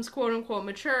becomes quote unquote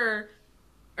mature,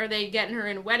 are they getting her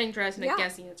in a wedding dress? And Yeah. I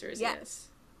guess the answer is yes.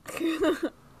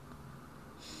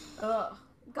 Ugh.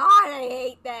 God, I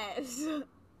hate this.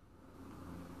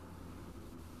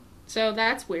 So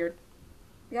that's weird.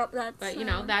 Yep, that's But, you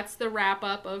know, that's the wrap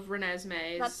up of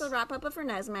Renesmee's. that's the wrap up of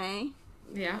Renesmee.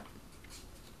 Yeah.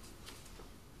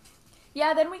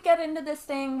 Yeah, then we get into this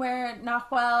thing where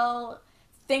Nahuel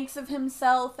thinks of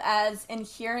himself as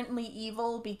inherently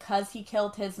evil because he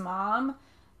killed his mom.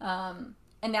 And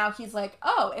now he's like,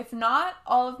 oh, if not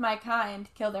all of my kind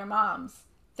kill their moms,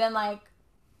 then, like,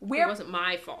 It wasn't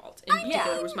my fault. In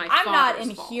particular, it was my I'm not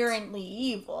father's fault. inherently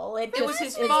evil. It It just was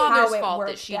his is father's how it fault that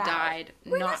worked she out. died,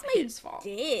 not Renesmee his fault.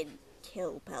 did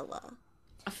kill Bella.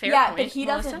 A fair Yeah, point. but he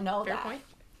doesn't Melissa. know Fair that. point.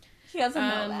 He doesn't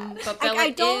know that. But Like, Bella I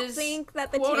don't is think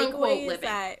that the quote-unquote takeaway is living.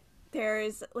 that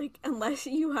there's like unless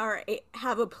you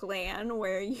have a plan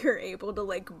where you're able to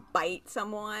like bite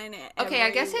someone at Okay, I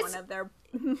every guess one it's- of their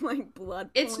like blood.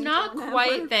 It's points not or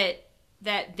whatever. quite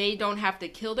that they don't have to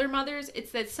kill their mothers.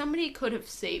 It's that somebody could have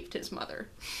saved his mother.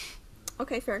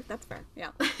 Okay, fair. That's fair. Yeah.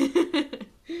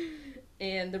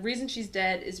 And the reason she's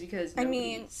dead is because I nobody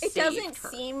mean, it saved doesn't her.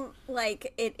 seem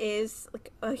like it is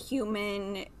like a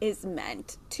human is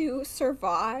meant to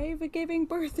survive giving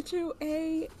birth to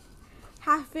a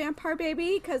half vampire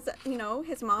baby because you know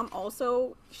his mom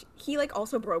also he like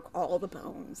also broke all the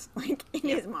bones like in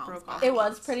his mom's broke body. It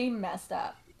was pretty messed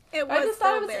up. It was I just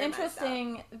thought so it was very messed up.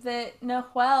 interesting that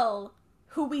Nahuel,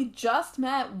 who we just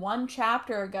met one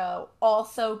chapter ago,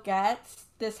 also gets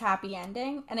this happy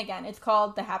ending. And again, it's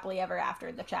called The Happily Ever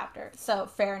After, the chapter. So,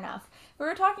 fair enough. We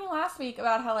were talking last week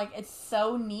about how, like, it's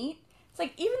so neat. It's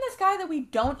like, even this guy that we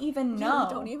don't even know.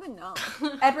 We don't even know.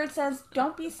 Edward says,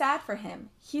 don't be sad for him.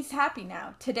 He's happy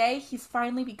now. Today, he's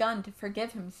finally begun to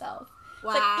forgive himself. It's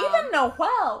like, Wow. even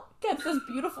Nahuel gets this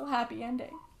beautiful happy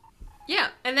ending. Yeah,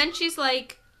 and then she's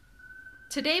like,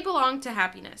 Today belonged to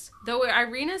happiness. Though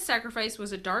Irina's sacrifice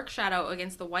was a dark shadow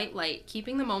against the white light,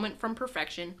 keeping the moment from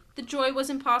perfection, the joy was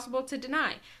impossible to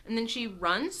deny. And then she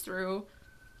runs through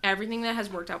everything that has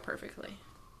worked out perfectly.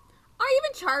 Oh,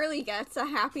 even Charlie gets a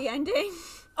happy ending.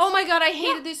 Oh my god, I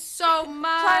hated this so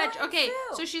much. Charlie Okay,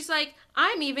 too. so she's like,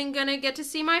 I'm even gonna get to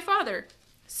see my father.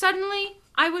 Suddenly,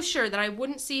 I was sure that I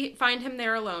wouldn't find him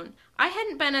there alone. I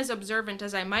hadn't been as observant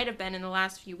as I might have been in the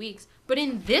last few weeks, but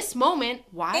in this moment,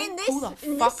 who the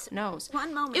fuck knows?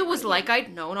 One moment, It was like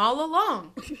I'd known all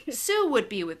along. Sue would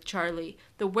be with Charlie,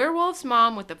 the werewolf's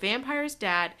mom with the vampire's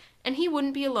dad, and he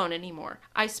wouldn't be alone anymore.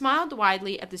 I smiled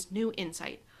widely at this new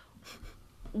insight.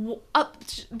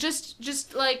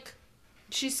 Just like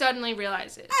she suddenly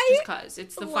realizes, just cause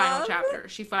it's the final chapter.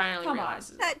 She finally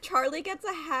realizes that Charlie gets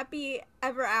a happy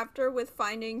ever after with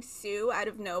finding Sue out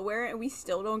of nowhere, and we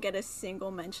still don't get a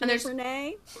single mention of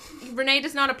Renee. Renee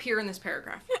does not appear in this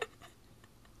paragraph.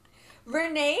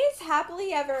 Renee's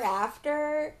happily ever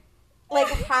after, like,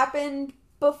 happened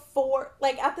before,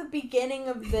 like, at the beginning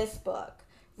of this book.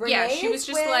 Renee yeah, she was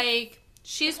just like,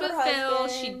 she's with Phil.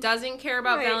 husband. She doesn't care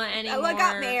about Bella anymore. Bella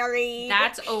got married.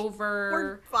 That's over.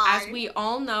 We're fine. As we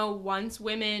all know, once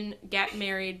women get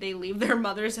married, they leave their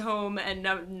mother's home and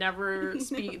never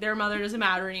speak. Their mother doesn't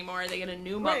matter anymore. They get a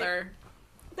new mother.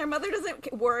 Their mother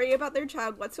doesn't worry about their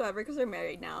child whatsoever because they're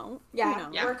married now. Yeah,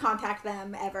 or contact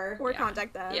them ever. Or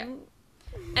contact them. Yeah.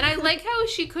 And I like how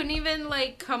she couldn't even,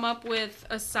 like, come up with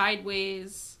a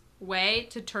sideways way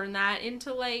to turn that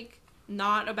into, like,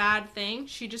 not a bad thing.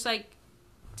 She just, like,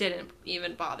 didn't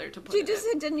even bother to put it. She just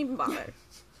didn't even bother. And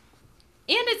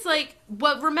it's like,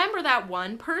 well, remember that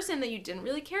one person that you didn't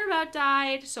really care about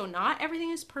died, so not everything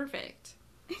is perfect.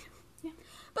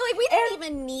 But, like, we didn't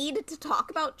even need to talk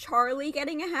about Charlie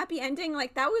getting a happy ending.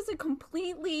 Like, that was a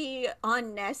completely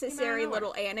unnecessary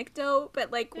little anecdote.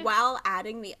 But, like, while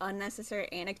adding the unnecessary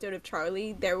anecdote of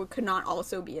Charlie, there could not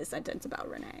also be a sentence about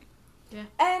Renee. Yeah.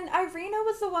 And Irina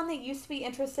was the one that used to be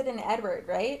interested in Edward,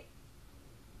 right?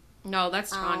 No,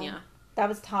 that's Tanya. That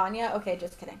was Tanya? Okay,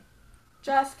 just kidding.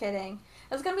 Just kidding.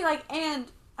 I was gonna be like, and,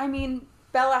 I mean,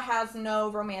 Bella has no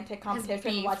romantic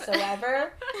competition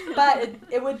whatsoever, but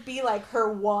it would be like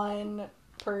her one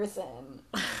person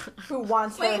who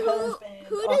wants her husband.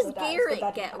 Who does Garrett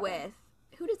get with?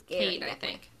 Who does Garrett Kate, I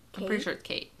think. I'm pretty sure it's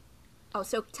Kate. Oh,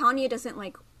 so Tanya doesn't,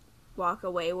 like, walk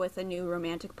away with a new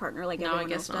romantic partner like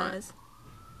everyone else does?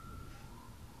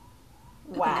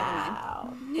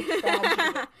 Wow.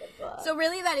 So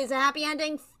really that is a happy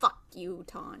ending? Fuck you,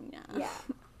 Tanya. Yeah.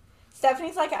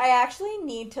 Stephanie's like, I actually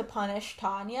need to punish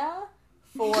Tanya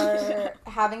for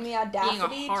having the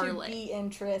audacity to be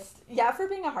interested. Yeah, for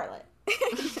being a harlot.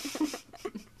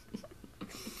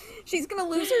 She's gonna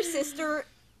lose her sister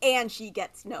and she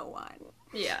gets no one.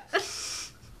 Yeah.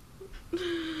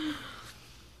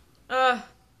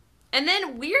 And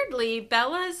then weirdly,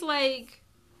 Bella's like,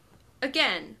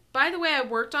 again, by the way, I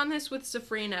worked on this with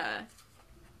Safrina,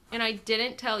 and I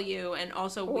didn't tell you, and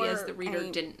also we as the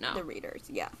reader didn't know. The readers,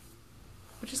 yeah.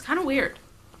 Which is kind of weird.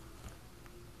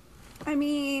 I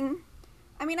mean,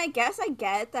 I guess I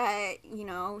get that, you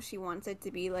know, she wants it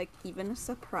to be, like, even a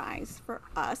surprise for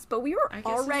us, but we were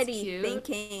already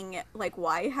thinking, like,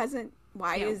 why hasn't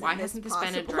this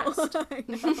been addressed?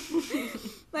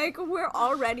 Like, we're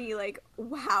already, like,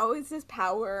 how is this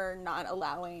power not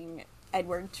allowing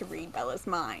Edward to read Bella's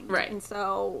mind? Right. And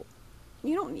so,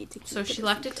 you don't need to keep So she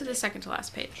left it to the second to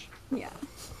last page. Yeah.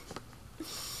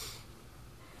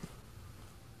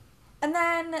 And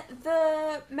then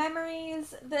the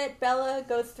memories that Bella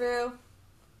goes through,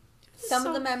 some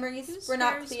of the memories were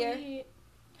not clear. Sweet.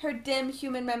 Her dim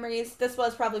human memories, this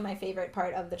was probably my favorite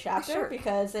part of the chapter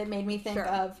because it made me think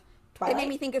of Twilight. It made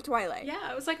me think of Twilight. Yeah,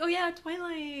 I was like, oh yeah,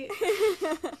 Twilight.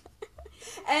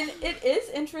 And it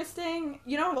is interesting.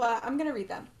 You know what? I'm going to read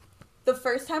them. The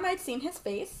first time I'd seen his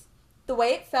face, the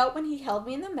way it felt when he held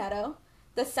me in the meadow,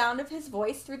 the sound of his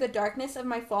voice through the darkness of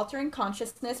my faltering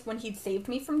consciousness when he'd saved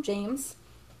me from James.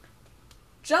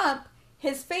 Jump,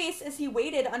 his face as he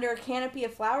waited under a canopy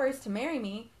of flowers to marry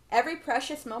me, every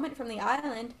precious moment from the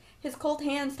island, his cold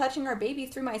hands touching our baby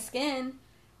through my skin.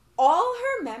 All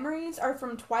her memories are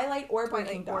from Twilight or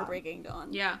Breaking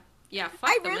Dawn. Yeah. Yeah,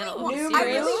 fuck the middle.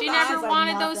 She never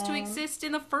wanted those to exist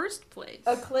in the first place.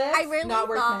 Eclipse, I really not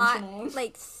worth thought, mentioning.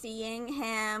 like, seeing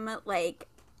him, like,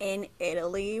 in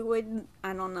Italy would,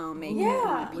 I don't know, make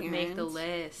would make the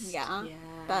list. Yeah.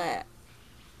 But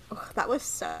that was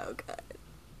so good.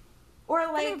 Or I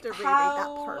like have to reread how that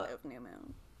part of New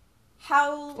Moon.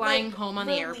 How flying home on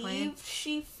the airplane relieved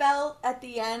she felt at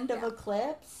the end of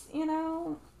Eclipse, you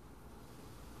know?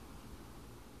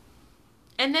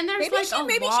 And then there's Maybe a she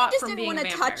lot just from didn't being want a to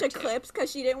vampire, touch too. Eclipse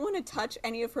because she didn't want to touch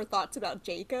any of her thoughts about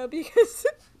Jacob because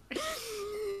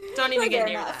Don't even get Fair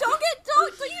near enough. that.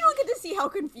 so you don't get to see how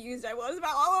confused I was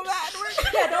about all of that.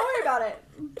 Yeah, don't worry about it.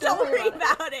 Don't worry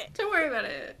about it. Don't worry about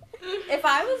it. If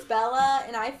I was Bella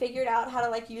and I figured out how to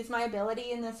like use my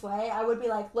ability in this way, I would be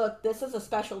like, look, this is a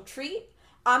special treat.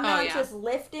 I'm not yeah. just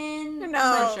lifting No.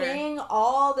 my For sure. thing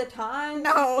all the time.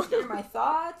 No. Through my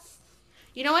thoughts.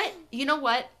 You know what? You know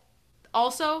what?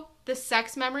 Also, the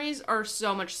sex memories are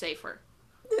so much safer.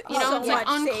 You know, So it's like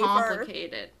much safer.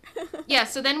 uncomplicated. Yeah,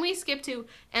 so then we skip to,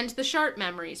 and the sharp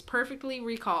memories, perfectly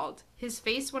recalled. His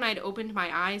face when I'd opened my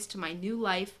eyes to my new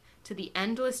life, to the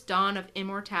endless dawn of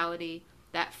immortality,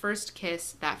 that first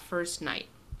kiss, that first night.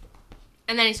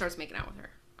 And then he starts making out with her,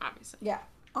 obviously. Yeah.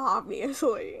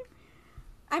 Obviously.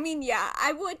 I mean, yeah,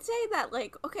 I would say that,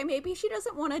 like, okay, maybe she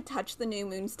doesn't want to touch the new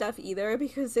moon stuff either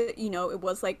because, it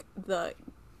was, like, the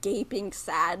gaping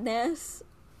sadness.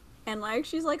 And, like,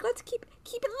 she's like, let's keep it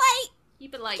light.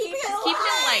 Keep it light. Keep it She's keeping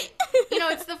it light. light. You know,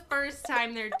 it's the first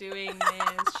time they're doing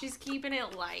this. She's keeping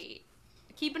it light.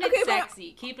 Keeping it Okay, but-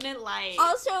 sexy. Keeping it light.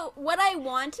 Also, what I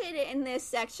wanted in this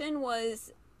section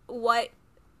was what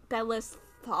Bella's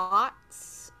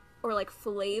thoughts or, like,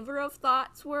 flavor of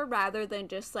thoughts were rather than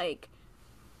just, like,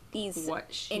 these What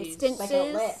she's... instances. Like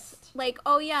a list. Like,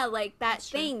 oh yeah, like that That's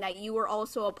true. thing that you were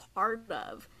also a part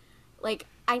of. Like,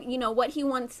 what he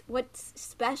wants, what's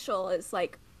special is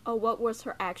like, oh, what was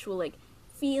her actual, like,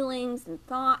 feelings and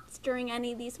thoughts during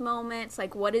any of these moments?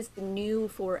 Like, what is new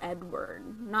for Edward?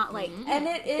 Not like, And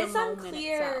it the is moment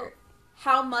unclear itself.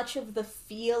 how much of the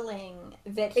feeling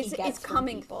that he It's gets from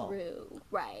coming people. through,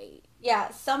 right?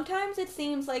 Yeah, sometimes it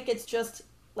seems like it's just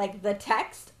like the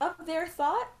text of their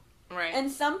thought, Right.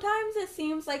 and sometimes it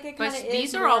seems like it But kind of these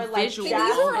is are all more, like, visual And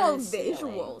these are all Jasmine's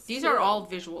feeling. visuals. These too. are all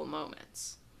visual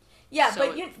moments. Yeah, So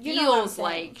but you it know what I'm feels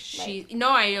saying. like she... No,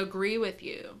 I agree with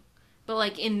you. But,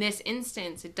 like, in this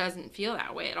instance, it doesn't feel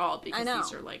that way at all because I know.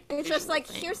 these are, like, It's just visual like,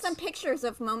 things. here's some pictures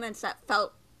of moments that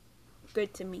felt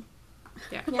good to me.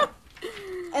 Yeah. Yeah.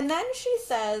 And then she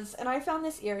says, and I found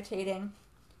this irritating,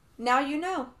 "Now you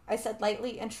know," I said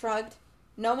lightly and shrugged.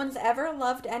 "No one's ever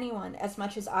loved anyone as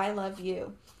much as I love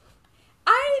you."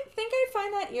 I think I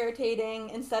find that irritating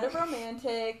instead of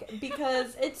romantic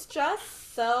because it's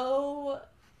just so,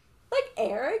 like,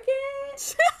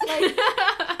 arrogant. Like,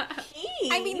 he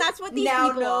I mean, that's what these now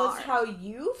people knows are. how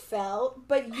you felt,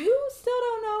 but you still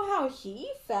don't know how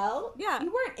he felt. Yeah.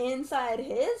 You weren't inside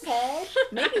his head.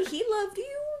 Maybe he loved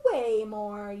you way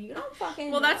more. You don't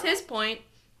fucking Well, that's know. his point.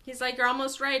 He's like, you're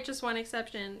almost right, just one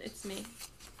exception. It's me.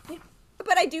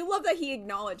 But I do love that he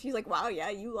acknowledged. He's like, wow, yeah,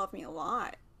 you love me a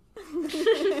lot.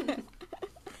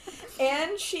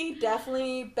 And she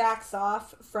definitely backs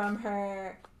off from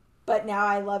her, but now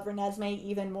I love Renesmee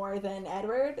even more than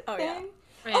Edward Oh, yeah. thing.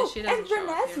 Oh, yeah, she doesn't and show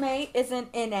up here. Renesmee isn't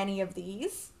in any of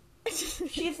these.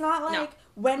 She's not like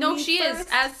when No, we she is. first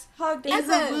As hugged in As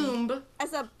her a- womb.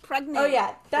 As a pregnant Oh,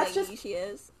 yeah, that's lady, just- she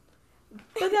is.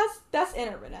 But that's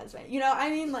inner Renesmee. You know, I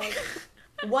mean, like,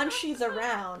 once she's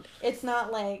around, it's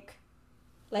not like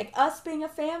us being a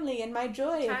family and my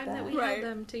joy Time of that we Right. had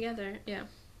them together. Yeah.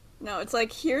 No, it's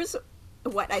like, here's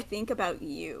what I think about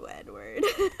you, Edward.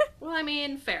 Well, I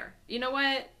mean, fair. You know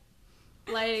what?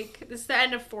 Like, this is the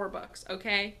end of 4 books,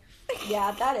 okay?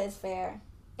 Yeah, that is fair.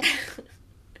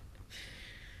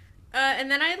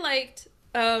 And then I liked,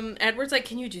 Edward's like,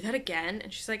 can you do that again?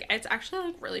 And she's like, it's actually,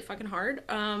 like, really fucking hard.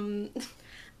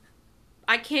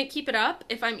 I can't keep it up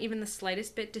if I'm even the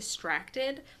slightest bit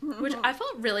distracted, which I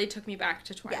felt really took me back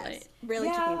to Twilight. Yes, really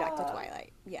took me back to Yeah.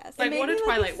 Twilight. Yes. Like, It made what a me,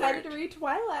 Twilight excited word. to read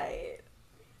Twilight.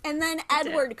 And then did.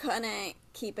 Edward couldn't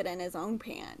keep it in his own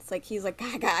pants. Like, he's like,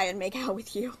 Gaga, and make out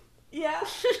with you. Yeah.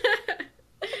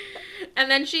 And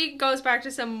then she goes back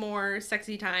to some more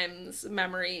sexy times,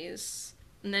 memories,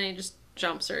 and then he just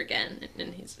jumps her again,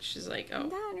 and she's like, oh,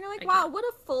 And then you're like, I wow, can't. what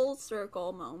a full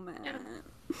circle moment.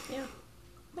 Yeah.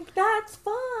 Like, that's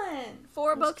fun.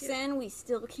 4 That's books cute. in, we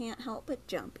still can't help but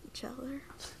jump each other.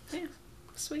 Yeah,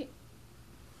 sweet.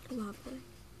 Lovely.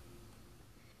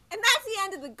 And that's the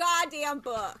end of the goddamn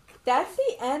book. That's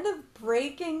the end of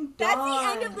Breaking Dawn. That's the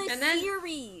end of the And then-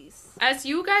 series. As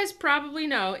you guys probably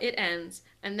know, it ends,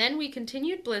 and then we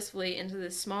continued blissfully into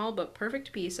this small but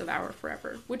perfect piece of Our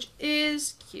Forever, which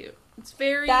is cute. It's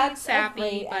very That's a sappy,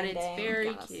 great but it's ending. very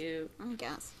Yes. cute. I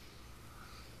guess.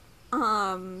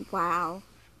 Wow.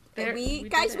 There- we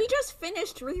did guys, it. we just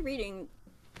finished rereading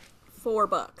 4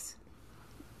 books.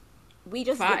 We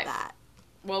just 5. did that.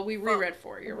 Well, we reread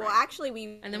 4, you're well, right. actually,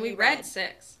 we And then we read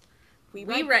 6. We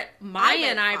We read. read Maya read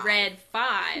and I 5. read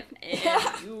 5,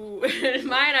 and you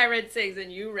Maya and I read 6,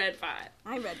 and you read 5.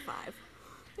 I read 5.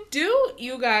 Do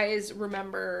you guys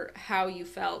remember how you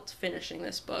felt finishing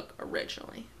this book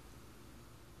originally?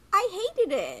 I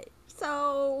hated it.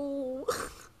 So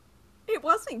it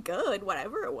wasn't good,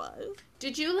 whatever it was.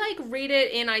 Did you, like, read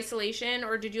it in isolation,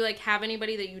 or did you, like, have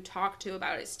anybody that you talked to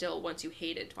about it still once you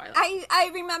hated Twilight? I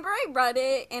remember I read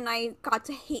it and I got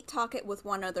to hate talk it with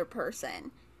one other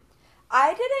person.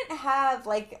 I didn't have,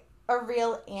 like, a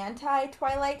real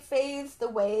anti-Twilight phase the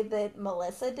way that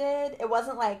Melissa did. It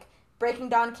wasn't like Breaking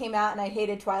Dawn came out and I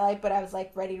hated Twilight, but I was,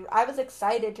 like, ready. I was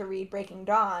excited to read Breaking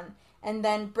Dawn. And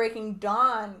then Breaking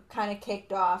Dawn kind of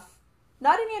kicked off,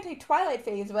 not an anti-Twilight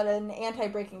phase, but an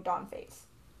anti-Breaking Dawn phase.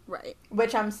 Right.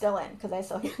 Which I'm still in, because I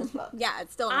still hate this book. Yeah,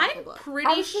 it's still an I'm awful book. pretty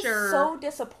I was just sure. so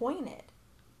disappointed.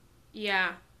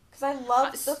 Yeah. Because I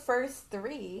loved the first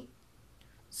three.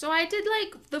 So I did,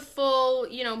 like, the full,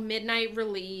 midnight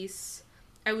release.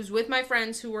 I was with my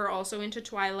friends who were also into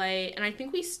Twilight, and I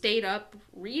think we stayed up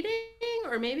reading,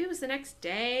 or maybe it was the next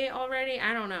day already.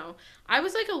 I don't know. I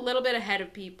was, like, a little bit ahead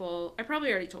of people. I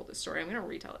probably already told this story. I'm going to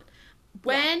retell it.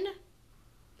 When... Yeah.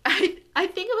 I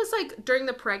think it was, like, during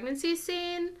the pregnancy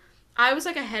scene, I was,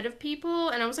 like, ahead of people,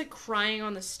 and I was, like, crying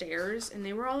on the stairs, and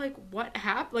they were all like, what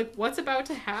happened? Like, what's about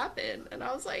to happen? And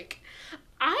I was like,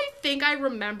 I think I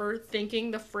remember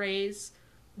thinking the phrase,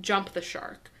 jump the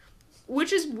shark.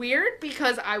 Which is weird,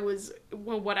 because I was,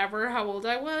 whatever, how old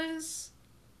I was.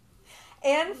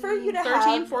 And for you to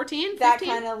 13, have 14, that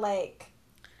 15? kind of, like,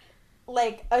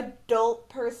 adult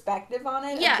perspective on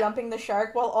it, Yeah. of jumping the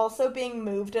shark, while also being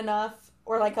moved enough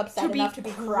or, like, upset enough to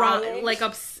be crying. I think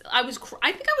I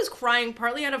was crying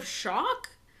partly out of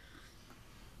shock.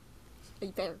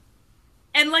 Fair.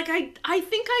 And, like, I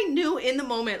think I knew in the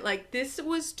moment, like, this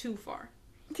was too far.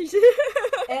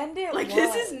 And it Like, was.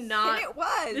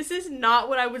 This is not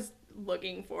what I was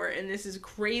looking for, and this is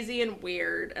crazy and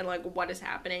weird, and, like, what is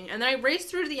happening? And then I raced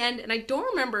through to the end, and I don't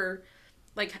remember,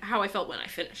 like, how I felt when I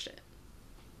finished it.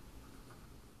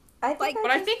 I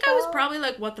think I was probably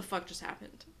like, what the fuck just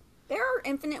happened? There are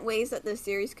infinite ways that this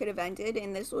series could have ended,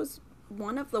 and this was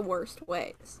one of the worst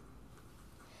ways.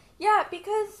 Yeah,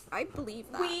 because I believe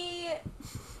that.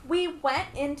 we went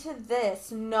into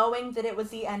this knowing that it was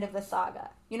the end of the saga.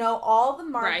 All the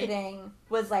marketing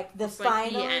was like the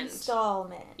final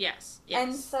installment. Yes.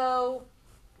 And so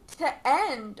to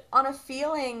end on a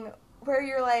feeling where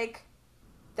you're like,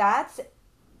 that's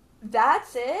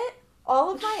it?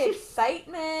 All of my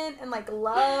excitement and, like,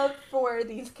 love for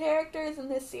these characters in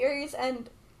this series, and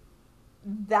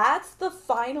that's the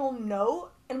final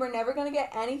note, and we're never gonna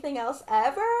get anything else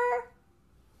ever?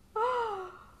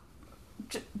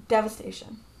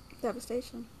 Devastation.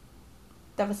 Devastation.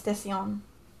 Devastation.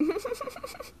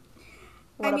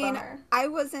 I mean, I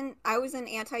was an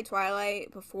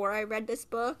anti-Twilight before I read this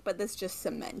book, but this just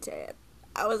cemented it.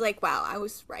 I was like, wow, I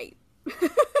was right.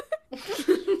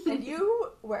 And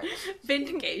you were.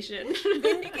 Vindication,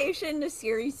 the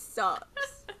series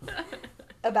sucks.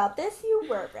 About this, you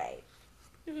were right.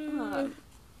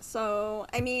 So,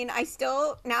 I mean, this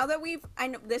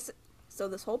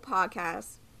whole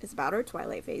podcast is about our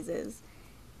Twilight phases,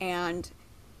 and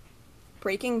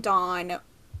Breaking Dawn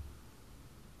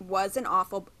is an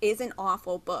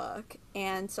awful book,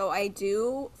 and so I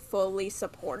do fully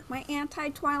support my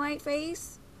anti-Twilight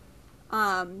phase,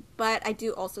 but I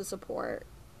do also support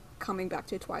coming back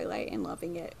to Twilight and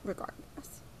loving it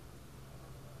regardless.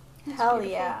 Hell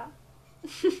yeah.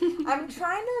 I'm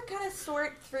trying to kind of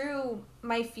sort through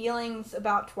my feelings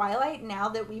about Twilight now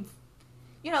that we've,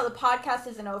 the podcast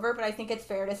isn't over, but I think it's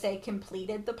fair to say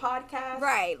completed the podcast.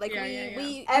 Right. Like,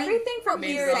 everything from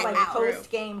here is, like,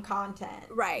 post-game content.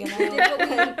 Right. We did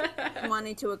what we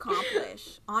wanted to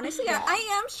accomplish. Honestly, yeah.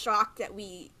 I am shocked that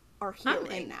we are here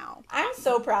right now. I'm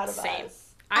so proud of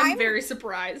us. I'm very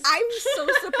surprised. I'm so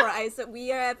surprised that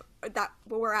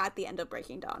we're at the end of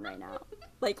Breaking Dawn right now.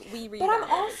 Like, we read. But I'm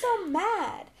also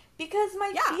mad because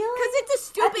my feeling, because it's a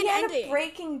stupid at the end ending. Of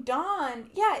Breaking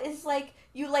Dawn, is like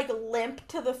you limp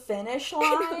to the finish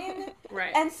line,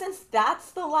 right? And since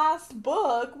that's the last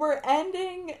book, we're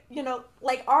ending.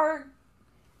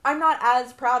 I'm not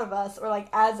as proud of us or, like,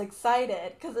 as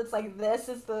excited because it's like this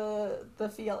is the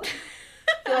feeling.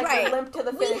 Like we limped to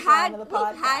the finish line of the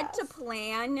podcast. We had to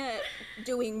plan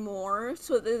doing more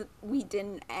so that we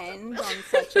didn't end on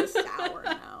such a sour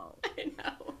note. I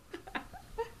know.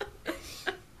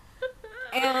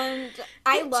 And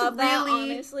I love that,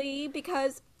 honestly,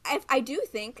 because I do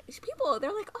think people,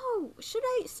 they're like, oh, should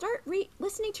I start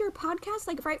listening to your podcast,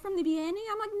 like, right from the beginning?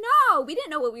 I'm like, no, we didn't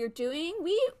know what we were doing.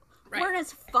 We weren't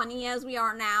as funny as we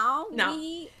are now.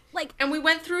 No. like, And we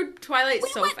went through Twilight we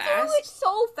so went fast. through it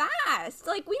so fast.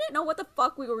 Like, we didn't know what the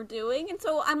fuck we were doing. And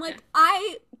so I'm like, Yeah.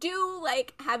 I do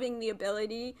like having the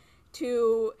ability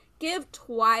to give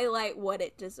Twilight what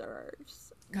it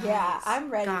deserves. Yeah,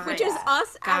 I'm ready for Which is that.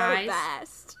 us at our Guys.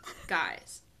 best.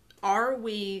 Guys, are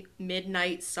we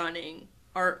midnight sunning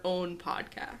our own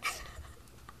podcast?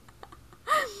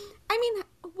 I mean,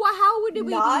 how would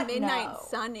we Not be midnight no.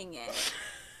 sunning it?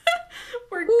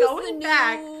 We're Who's the going new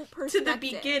back to the perspective?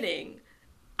 beginning.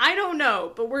 I don't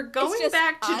know, but we're going just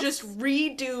back to us? just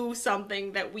redo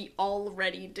something that we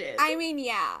already did. I mean,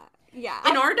 yeah.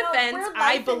 In our No, defense, we're I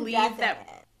life and believe death that.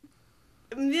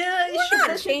 in it. Yeah, We're sure. not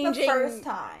This is changing- the first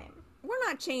time. We're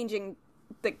not changing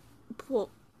the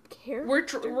character.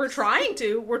 We're trying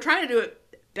to. We're trying to do it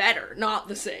better, not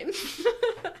the same.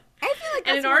 I feel like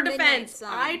And that's in our more Midnight defense,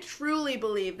 Sun. I truly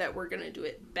believe that we're gonna do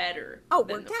it better. Oh,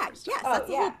 than we're the cat. first Yes, time. that's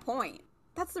the yeah. whole point.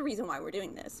 That's the reason why we're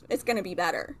doing this. It's gonna be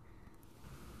better.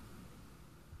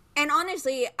 And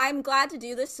honestly, I'm glad to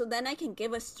do this so then I can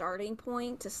give a starting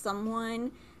point to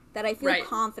someone that I feel Right.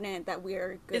 confident that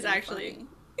we're good Is and actually- funny.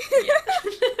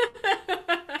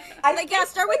 I Like, yeah, think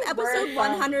start with we were episode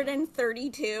funny.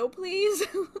 132, please.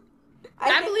 I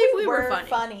think believe we were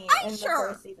funny. in the Sure.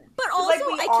 first season. But 'Cause, also,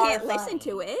 like, we I are can't listen funny.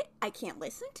 to it. I can't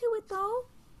listen to it, though.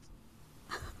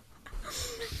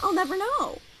 I'll never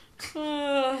know.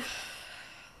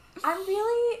 I'm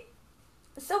really.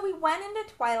 So we went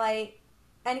into Twilight,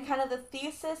 and kind of the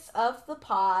thesis of the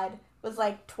pod was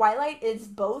like Twilight is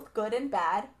both good and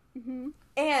bad, Mm-hmm.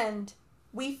 and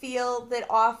we feel that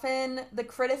often the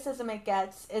criticism it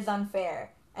gets is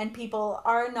unfair, and people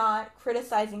are not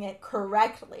criticizing it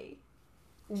correctly.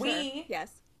 We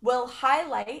Yes. will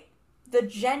highlight the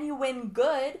genuine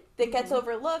good that gets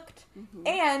overlooked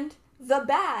and the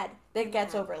bad that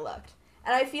gets overlooked.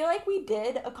 And I feel like we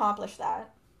did accomplish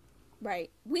that.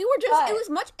 Right. We were just, But- it was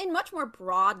much more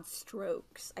broad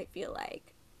strokes, I feel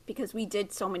like. Because we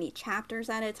did so many chapters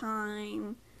at a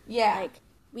time. Yeah. Like,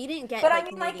 we didn't get, but like, I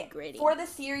mean, nitty like, gritty. for the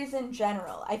series in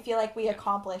general, I feel like we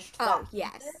accomplished that. Oh,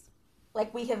 yes.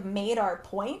 Like, we have made our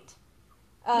point.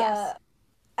 Yes.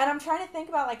 And I'm trying to think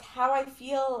about, like, how I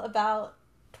feel about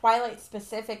Twilight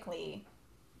specifically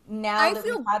now I that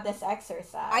feel- we've had this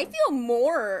exercise. I feel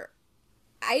more,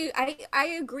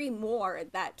 I agree more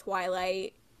that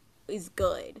Twilight is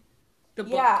good. The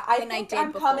book. Yeah, I than I think did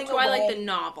I'm before. coming Twilight away. the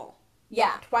novel.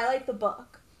 Yeah, Twilight the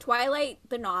book. Twilight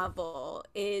the novel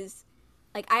is,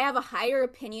 like, I have a higher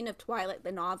opinion of Twilight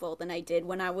the novel than I did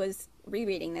when I was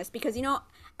rereading this. Because, you know,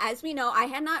 as we know, I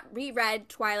had not reread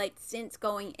Twilight since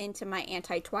going into my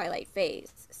anti-Twilight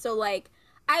phase. So, like,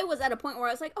 I was at a point where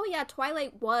I was like, oh yeah,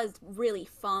 Twilight was really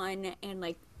fun and,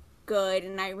 like, good,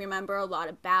 and I remember a lot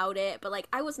about it. But, like,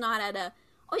 I was not at a,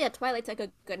 oh yeah, Twilight's, like,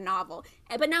 a good novel.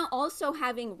 But now also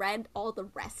having read all the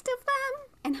rest of them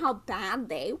and how bad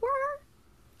they were,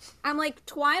 I'm like,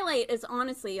 Twilight is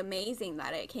honestly amazing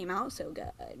that it came out so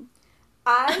good.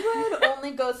 I would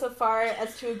only go so far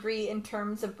as to agree in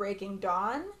terms of Breaking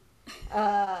Dawn.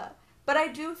 But I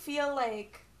do feel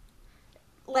like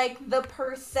the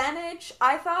percentage,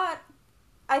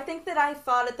 I think that I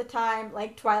thought at the time,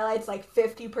 like, Twilight's, like,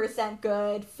 50%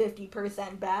 good,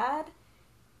 50% bad.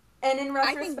 And in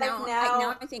I think retrospect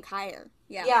now I think higher.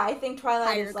 Yeah. yeah, I think Twilight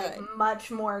Higher is, like, good. much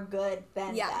more good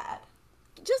than Yeah. bad.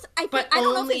 Just But I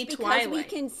don't know only if it's because we Twilight.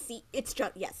 can see it's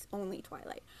just yes, only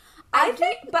Twilight. I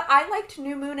think, but I liked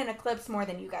New Moon and Eclipse more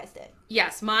than you guys did.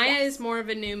 Yes, Maya is more of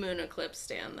a new moon eclipse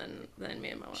stan than me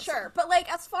and Melissa. Sure, but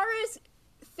like as far as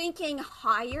thinking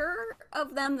higher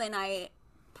of them than I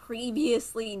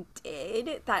previously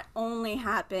did, that only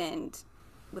happened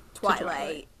with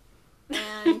Twilight.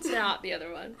 And Not the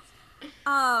other one.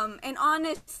 and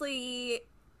honestly,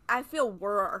 I feel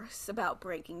worse about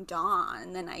Breaking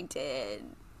Dawn than I did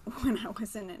when I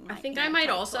wasn't in my I think I might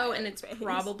also, anti-Twilight and it's phase.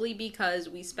 probably because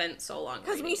we spent so long.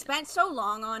 Because we reading it. spent so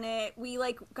long on it, we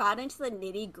like got into the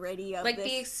nitty gritty of Like this,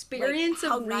 the experience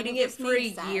like, how of none reading of it this for a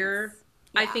made sense. year,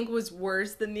 I Yeah. think was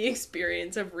worse than the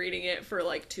experience of reading it for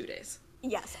like 2 days.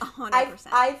 Yes, 100%.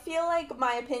 I feel like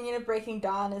my opinion of Breaking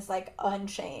Dawn is, like,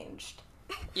 unchanged.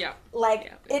 Yeah. Like,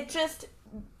 Yeah. it just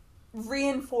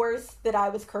reinforced that I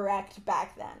was correct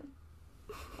back then.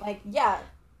 Like, yeah,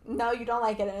 no, you don't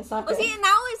like it and it's not Well, good. see,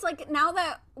 now it's like now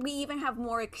that we even have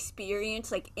more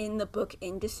experience, like in the book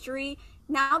industry,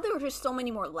 now there are just so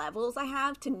many more levels I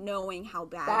have to knowing how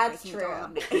bad That's Breaking true.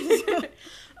 Dawn is.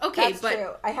 Okay, That's but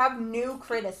true. I have new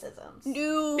criticisms.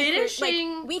 New,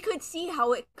 Finishing- like, we could see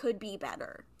how it could be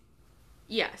better.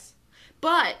 yes.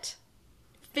 But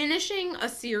finishing a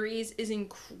series is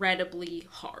incredibly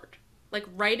hard. Like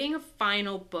writing a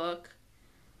final book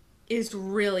is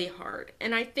really hard.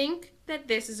 And I think that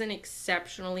this is an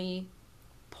exceptionally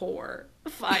poor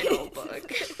final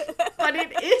book, but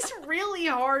it is really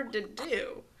hard to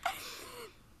do.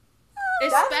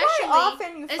 That's why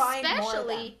often you find more of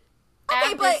them. Especially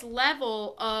at this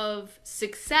level of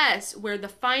success where the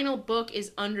final book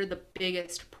is under the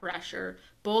biggest pressure,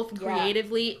 both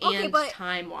creatively and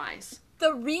time-wise.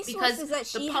 The resources that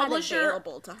she had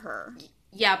available to her.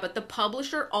 Yeah, but the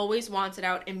publisher always wants it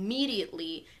out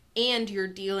immediately, and you're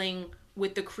dealing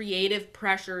with the creative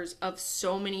pressures of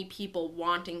so many people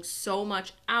wanting so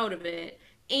much out of it,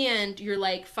 and you're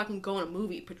like fucking going to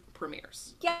movie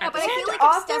premieres. Yeah, but I feel like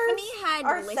if Stephanie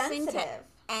had listened to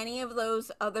any of those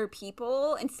other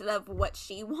people instead of what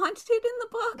she wanted in the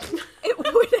book, it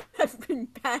would have been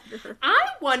better. I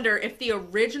wonder if the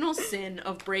original sin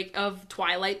of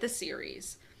Twilight the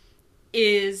series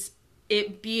is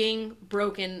it being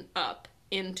broken up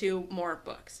into more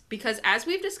books. Because as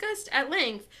we've discussed at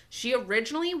length, she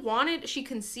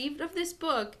conceived of this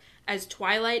book as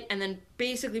Twilight and then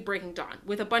basically Breaking Dawn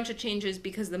with a bunch of changes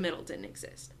because the middle didn't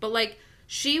exist. But like,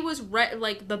 she was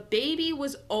the baby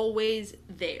was always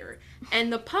there.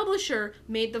 And the publisher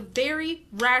made the very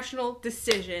rational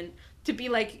decision to be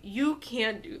like, you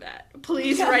can't do that.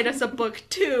 Please write us a book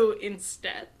 2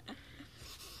 instead.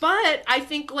 But I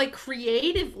think like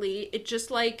creatively, it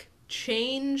just like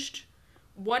changed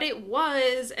what it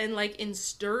was and like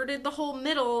inserted the whole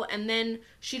middle, and then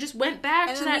she just went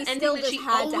back to that ending that she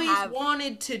always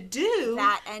wanted to do.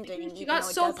 That ending. She got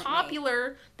so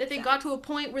popular that they got to a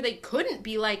point where they couldn't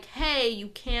be like, hey, you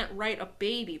can't write a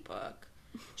baby book.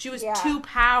 She was too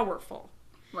powerful.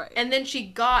 Right. And then she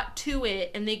got to it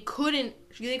and they could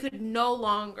no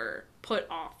longer put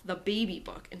off the baby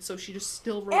book, and so she just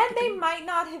still wrote and they might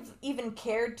not have even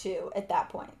cared to at that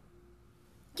point.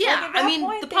 Yeah, like I mean,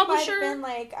 the publisher might have been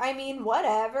like, I mean,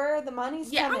 whatever, the money's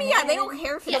coming in. They don't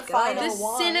care if it's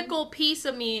the cynical piece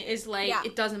of me is like,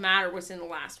 it doesn't matter what's in the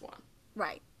last one.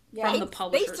 Right. Yeah. From the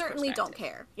publisher's They certainly don't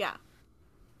care. Yeah.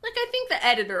 Like, I think the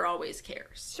editor always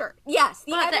cares. Sure. Yes.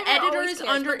 But the editor is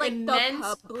under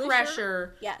immense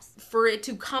pressure for it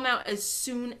to come out as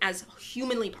soon as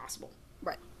humanly possible.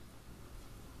 Right.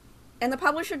 And the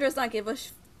publisher does not give a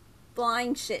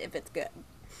flying shit if it's good.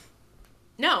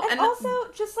 No, and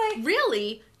also, just like...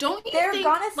 Really? Don't you they're think...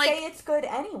 They're gonna say it's good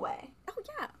anyway. Oh,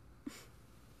 yeah.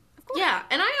 Of course. Yeah,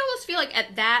 and I almost feel like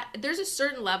at that... There's a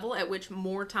certain level at which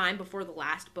more time before the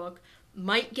last book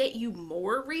might get you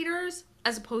more readers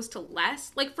as opposed to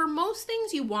less. Like, for most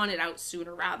things, you want it out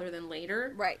sooner rather than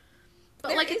later. Right.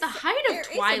 But, like, at the height of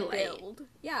Twilight...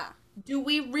 Yeah. Do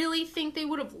we really think they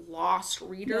would have lost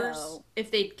readers if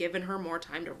they'd given her more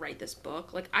time to write this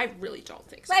book? Like, I really don't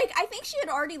think so. Like, I think she had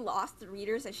already lost the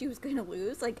readers that she was going to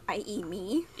lose, like, i.e.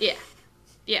 me. Yeah.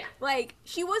 Yeah. Like,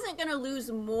 she wasn't going to lose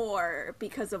more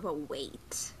because of a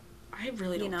wait. I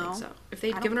really don't think so. If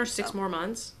they'd given her 6 more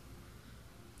months.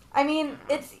 I mean,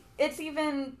 it's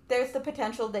even, there's the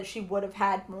potential that she would have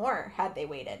had more had they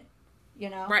waited, you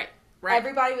know? Right. Right.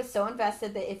 Everybody was so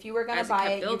invested that if you were going to buy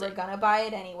it, you were going to buy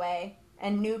it anyway.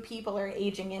 And new people are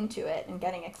aging into it and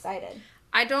getting excited.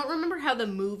 I don't remember how the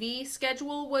movie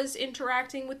schedule was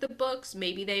interacting with the books.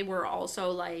 Maybe they were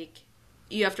also like,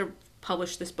 you have to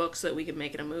publish this book so that we can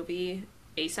make it a movie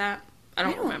ASAP. I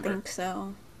don't remember. I think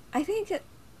so. I think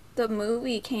the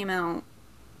movie came out...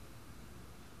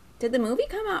 Did the movie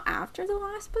come out after the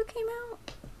last book came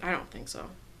out? I don't think so.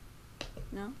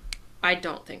 No? I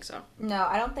don't think so. No,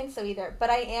 I don't think so either.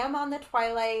 But I am on the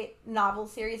Twilight novel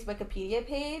series Wikipedia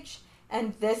page,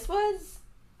 and this was...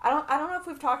 I don't know if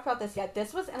we've talked about this yet.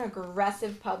 This was an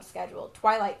aggressive pub schedule.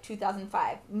 Twilight,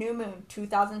 2005. New Moon,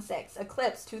 2006.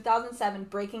 Eclipse, 2007.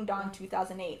 Breaking Dawn,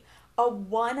 2008. A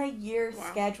one-a-year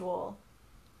schedule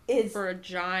is... For a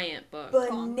giant book.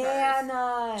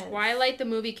 Bananas. Twilight, the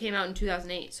movie, came out in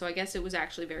 2008, so I guess it was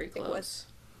actually very close.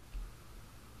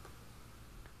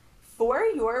 For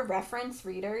your reference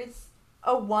readers,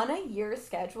 a one-a-year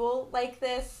schedule like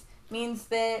this means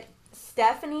that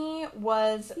Stephanie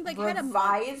was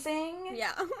revising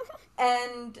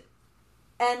and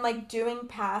like doing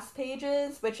past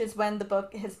pages, which is when the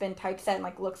book has been typeset and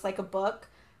like looks like a book,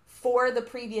 for the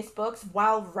previous books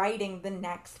while writing the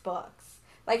next books.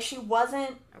 Like she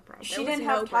didn't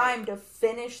have time to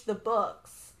finish the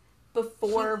books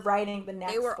before writing the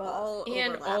next book. All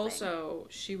and also,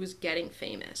 she was getting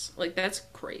famous. Like, that's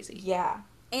crazy. Yeah.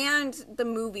 And the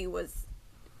movie was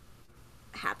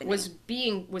happening.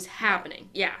 Was happening.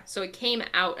 Yeah. So it came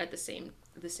out at the same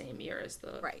the same year as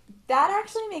the... Right. That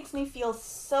actually makes me feel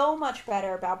so much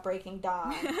better about Breaking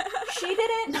Dawn. She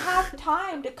didn't have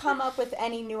time to come up with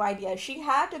any new ideas. She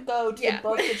had to go to the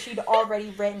book that she'd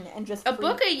already written and just a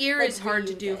book a year is hard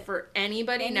to do it. for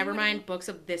anybody, never mind books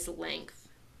of this length.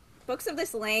 Books of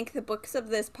this length, books of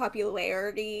this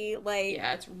popularity, like...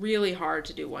 Yeah, it's really hard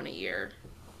to do one a year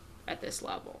at this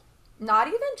level. Not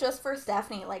even just for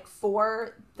Stephanie, like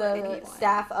for the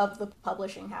staff of the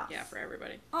publishing house. Yeah, for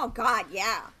everybody. Oh, God,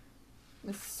 yeah.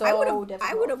 It's so difficult.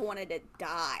 I would have wanted to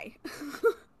die.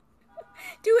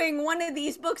 Doing one of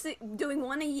these books, doing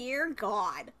one a year,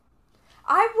 God.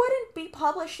 I wouldn't be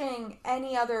publishing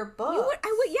any other book.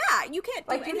 Yeah, you can't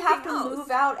do like, you'd have to else.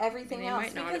 move out everything They else.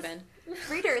 might not have been.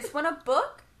 Readers, when a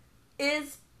book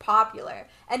is popular,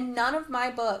 and none of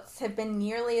my books have been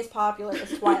nearly as popular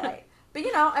as Twilight, but,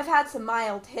 you know, I've had some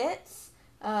mild hits.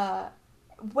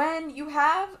 When you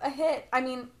have a hit, I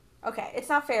mean, okay, it's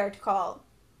not fair to call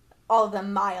all of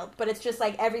them mild, but it's just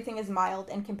like everything is mild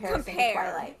in comparison to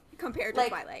Twilight. Compared to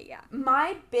Twilight, yeah.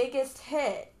 My biggest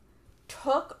hit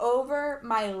took over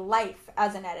my life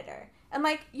as an editor. And,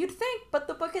 like, you'd think, but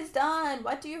the book is done.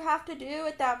 What do you have to do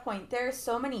at that point? There are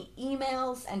so many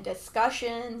emails and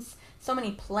discussions, so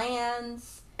many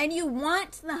plans. And you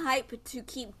want the hype to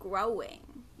keep growing.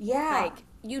 Yeah. Like,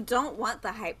 you don't want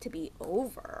the hype to be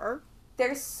over.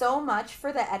 There's so much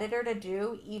for the editor to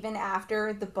do even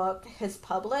after the book has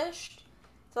published.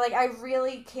 So, like, I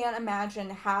really can't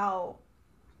imagine how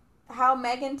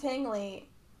Megan Tingley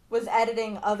was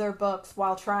editing other books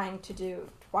while trying to do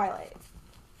Twilight.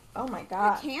 Oh my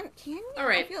God. Can you? All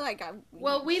right. I feel like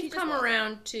we've come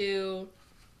around to,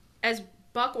 as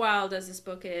buck wild as this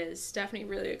book is, Stephanie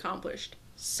really accomplished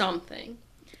something.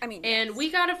 I mean, and we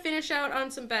gotta finish out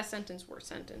on some best sentence, worst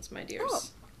sentence, my dears. Oh,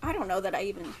 I don't know that I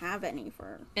even have any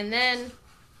for. And then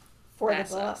for the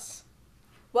book. Us.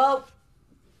 Well,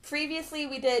 previously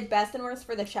we did best and worst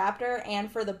for the chapter and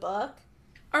for the book.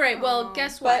 All right. Well,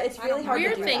 guess what? But it's really hard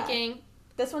to do that.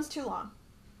 This one's too long.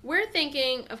 We're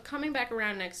thinking of coming back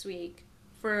around next week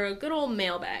for a good old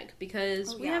mailbag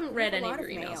because we haven't read any of your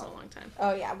emails in a long time.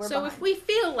 Oh yeah, we're so behind. If we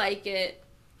feel like it,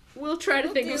 we'll try to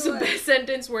think of some best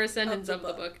sentence, worst sentence of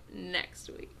the book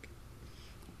next week.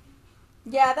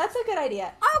 Yeah, that's a good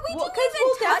idea. Oh,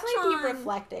 we'll definitely be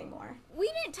reflecting more.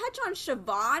 We didn't touch on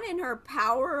Siobhan and her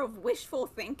power of wishful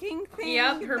thinking thing.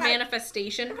 Yep, her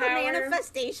manifestation power. Her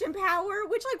manifestation power,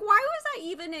 which, like, why was that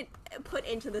even put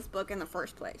into this book in the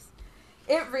first place?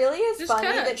 It really is funny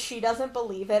that she doesn't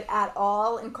believe it at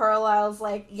all, and Carlisle's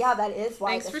like, yeah, that is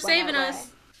why Thanks for saving us.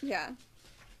 Yeah.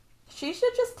 She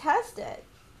should just test it.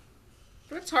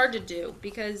 But it's hard to do,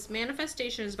 because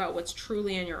manifestation is about what's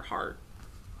truly in your heart.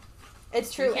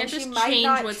 It's true, and she might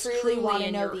not truly want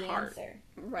to know the answer.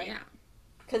 Right. Yeah.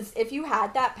 Because if you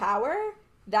had that power,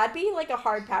 that'd be, like, a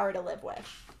hard power to live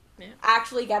with. Yeah.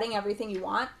 Actually getting everything you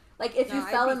want. Like, if you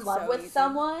fell in love with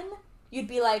someone, you'd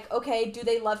be like, okay, do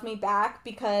they love me back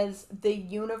because the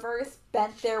universe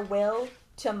bent their will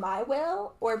to my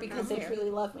will, or because they truly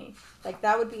love me? Like,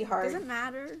 that would be hard. Does it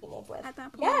matter to live with. at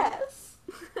that point? Yes.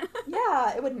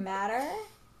 Yeah, it would matter.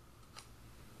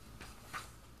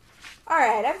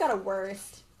 Alright, I've got a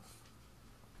worst.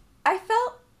 I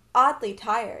felt oddly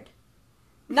tired.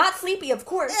 Not sleepy, of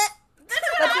course.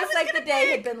 But just like the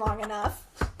day had been long enough.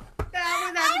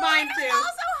 That's mine too. I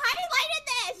also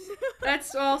highlighted this.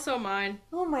 That's also mine.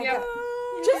 Oh my God.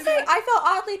 Just say, I felt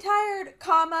oddly tired,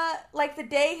 comma, like the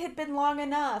day had been long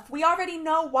enough. We already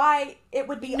know why it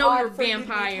would be odd for you to be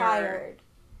tired.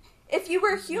 If you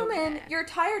were human, your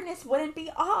tiredness wouldn't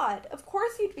be odd. Of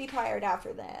course you'd be tired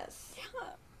after this.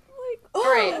 All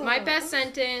right, my best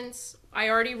sentence, I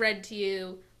already read to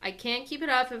you. I can't keep it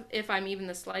up if I'm even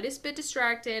the slightest bit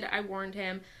distracted. I warned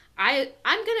him. I'm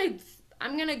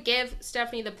gonna give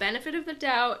Stephanie the benefit of the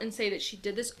doubt and say that she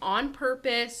did this on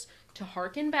purpose to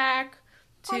harken back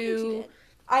to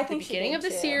the beginning of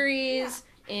the series,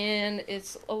 and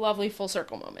it's a lovely full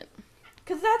circle moment.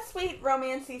 Because that sweet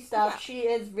romancy stuff she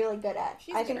is really good at.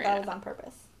 I think that was on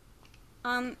purpose.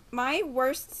 My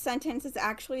worst sentence is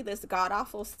actually this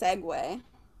god-awful segue.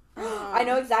 I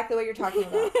know exactly what you're talking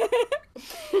about.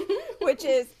 Which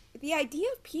is, the idea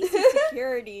of peace and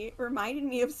security reminded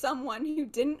me of someone who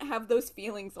didn't have those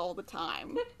feelings all the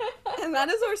time. And that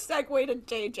is our segue to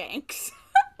Jay Jenks.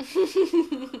 Who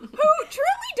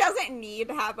truly doesn't need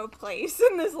to have a place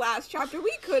in this last chapter.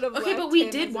 We could have but we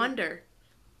did wonder.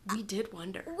 We did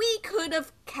wonder. We could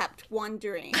have kept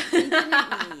wondering. We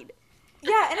didn't need.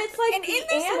 Yeah, and it's like, and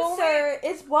the answer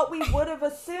is what we would have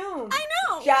assumed. I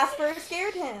know. Jasper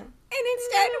scared him. And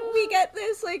instead, we get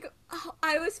this, like, oh,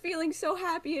 I was feeling so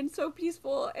happy and so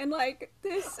peaceful, and, like,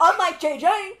 this... Unlike Jay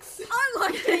Jenks!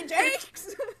 Unlike Jay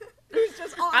Jenks! Who's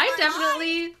just on I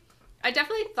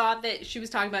definitely thought that she was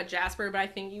talking about Jasper, but I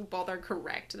think you both are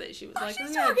correct that she was like,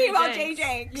 she's yeah, talking about Jay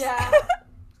Jenks. Yeah.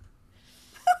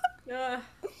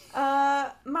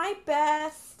 My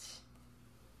best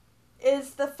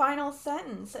is the final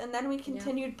sentence, and then we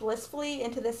continued blissfully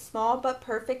into this small but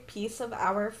perfect piece of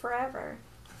our forever.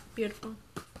 Beautiful.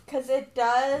 Because it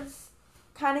does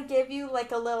kind of give you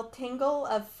like a little tingle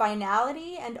of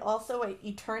finality and also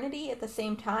eternity at the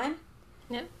same time.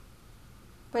 Yeah.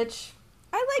 Which,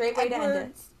 I like great way to end it.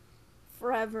 Edward's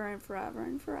forever and forever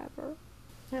and forever.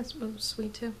 That's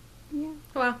sweet too. Yeah.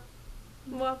 Wow.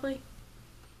 Lovely.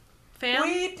 Fam?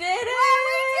 We did it!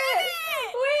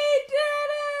 We did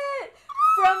it!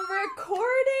 From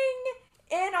recording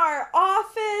in our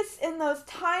office in those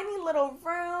tiny little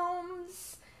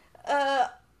rooms,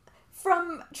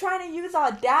 from trying to use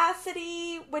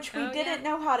Audacity, which we didn't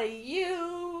know how to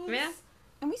use. Yeah.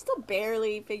 And we still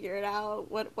barely figure it out.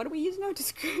 What do we use now to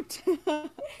script?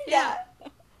 Yeah.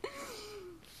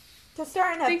 To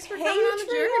starting a Thanks for coming on the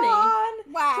journey.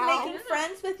 Patreon, Wow. to making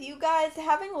friends with you guys, to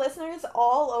having listeners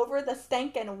all over the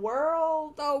stinking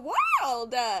world. The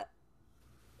world!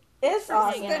 It's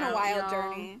awesome. It's been a wild y'all.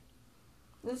 journey.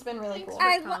 This has been really Thanks cool. for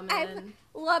I've coming.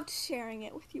 loved sharing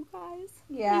it with you guys.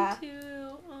 Yeah. Me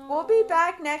too. We'll be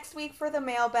back next week for the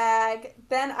mailbag.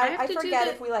 Then I to do forget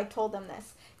the- if we told them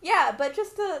this. Yeah, but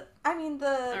just All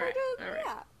right.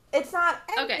 Yeah. it's not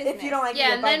Okay. if you don't like Yeah,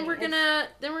 the and then above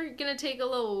we're gonna take a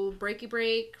little breaky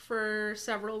break for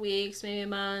several weeks, maybe a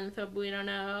month, we don't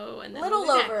know, and then little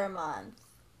we'll be back. over a month.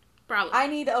 Probably. I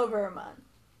need over a month.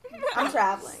 I'm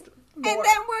traveling. And More.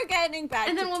 then we're getting back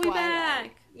and to then we'll be Twilight.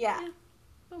 back. Yeah.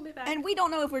 We'll be back. And we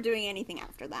don't know if we're doing anything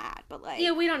after that, but like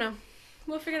Yeah, we don't know.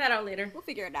 We'll figure that out later. we'll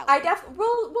figure it out.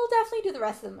 We'll definitely do the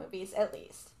rest of the movies at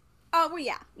least. Oh well,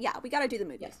 yeah, we gotta do the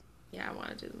movies. Yeah, I want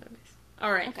to do the movies.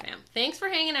 All right, Okay. fam. Thanks for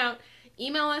hanging out.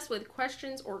 Email us with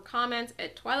questions or comments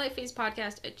at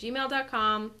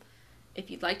twilightphasepodcast@gmail.com.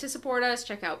 If you'd like to support us,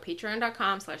 check out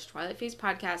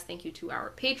patreon.com/twilightphasepodcast. Thank you to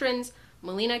our patrons: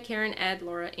 Melina, Karen, Ed,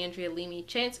 Laura, Andrea, Leamy,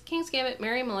 Chance, King's Gambit,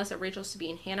 Mary, Melissa, Rachel,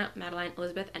 Sabine, Hannah, Madeline,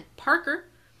 Elizabeth, and Parker.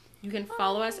 You can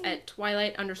follow us at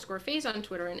Twilight_phase on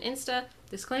Twitter and Insta.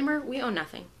 Disclaimer, we own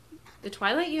nothing. The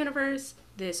Twilight universe,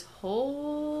 this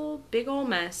whole big ol'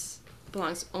 mess,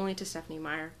 belongs only to Stephanie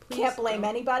Meyer. Please Can't blame don't.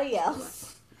 anybody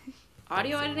else.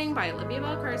 Audio editing by Olivia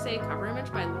Valcarce, cover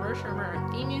image by Laura Shermer,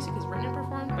 and theme music is written and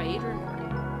performed by Adrian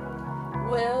Morgan.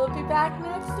 We'll be back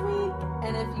next week,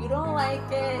 and if you don't like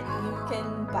it, you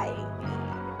can bite me.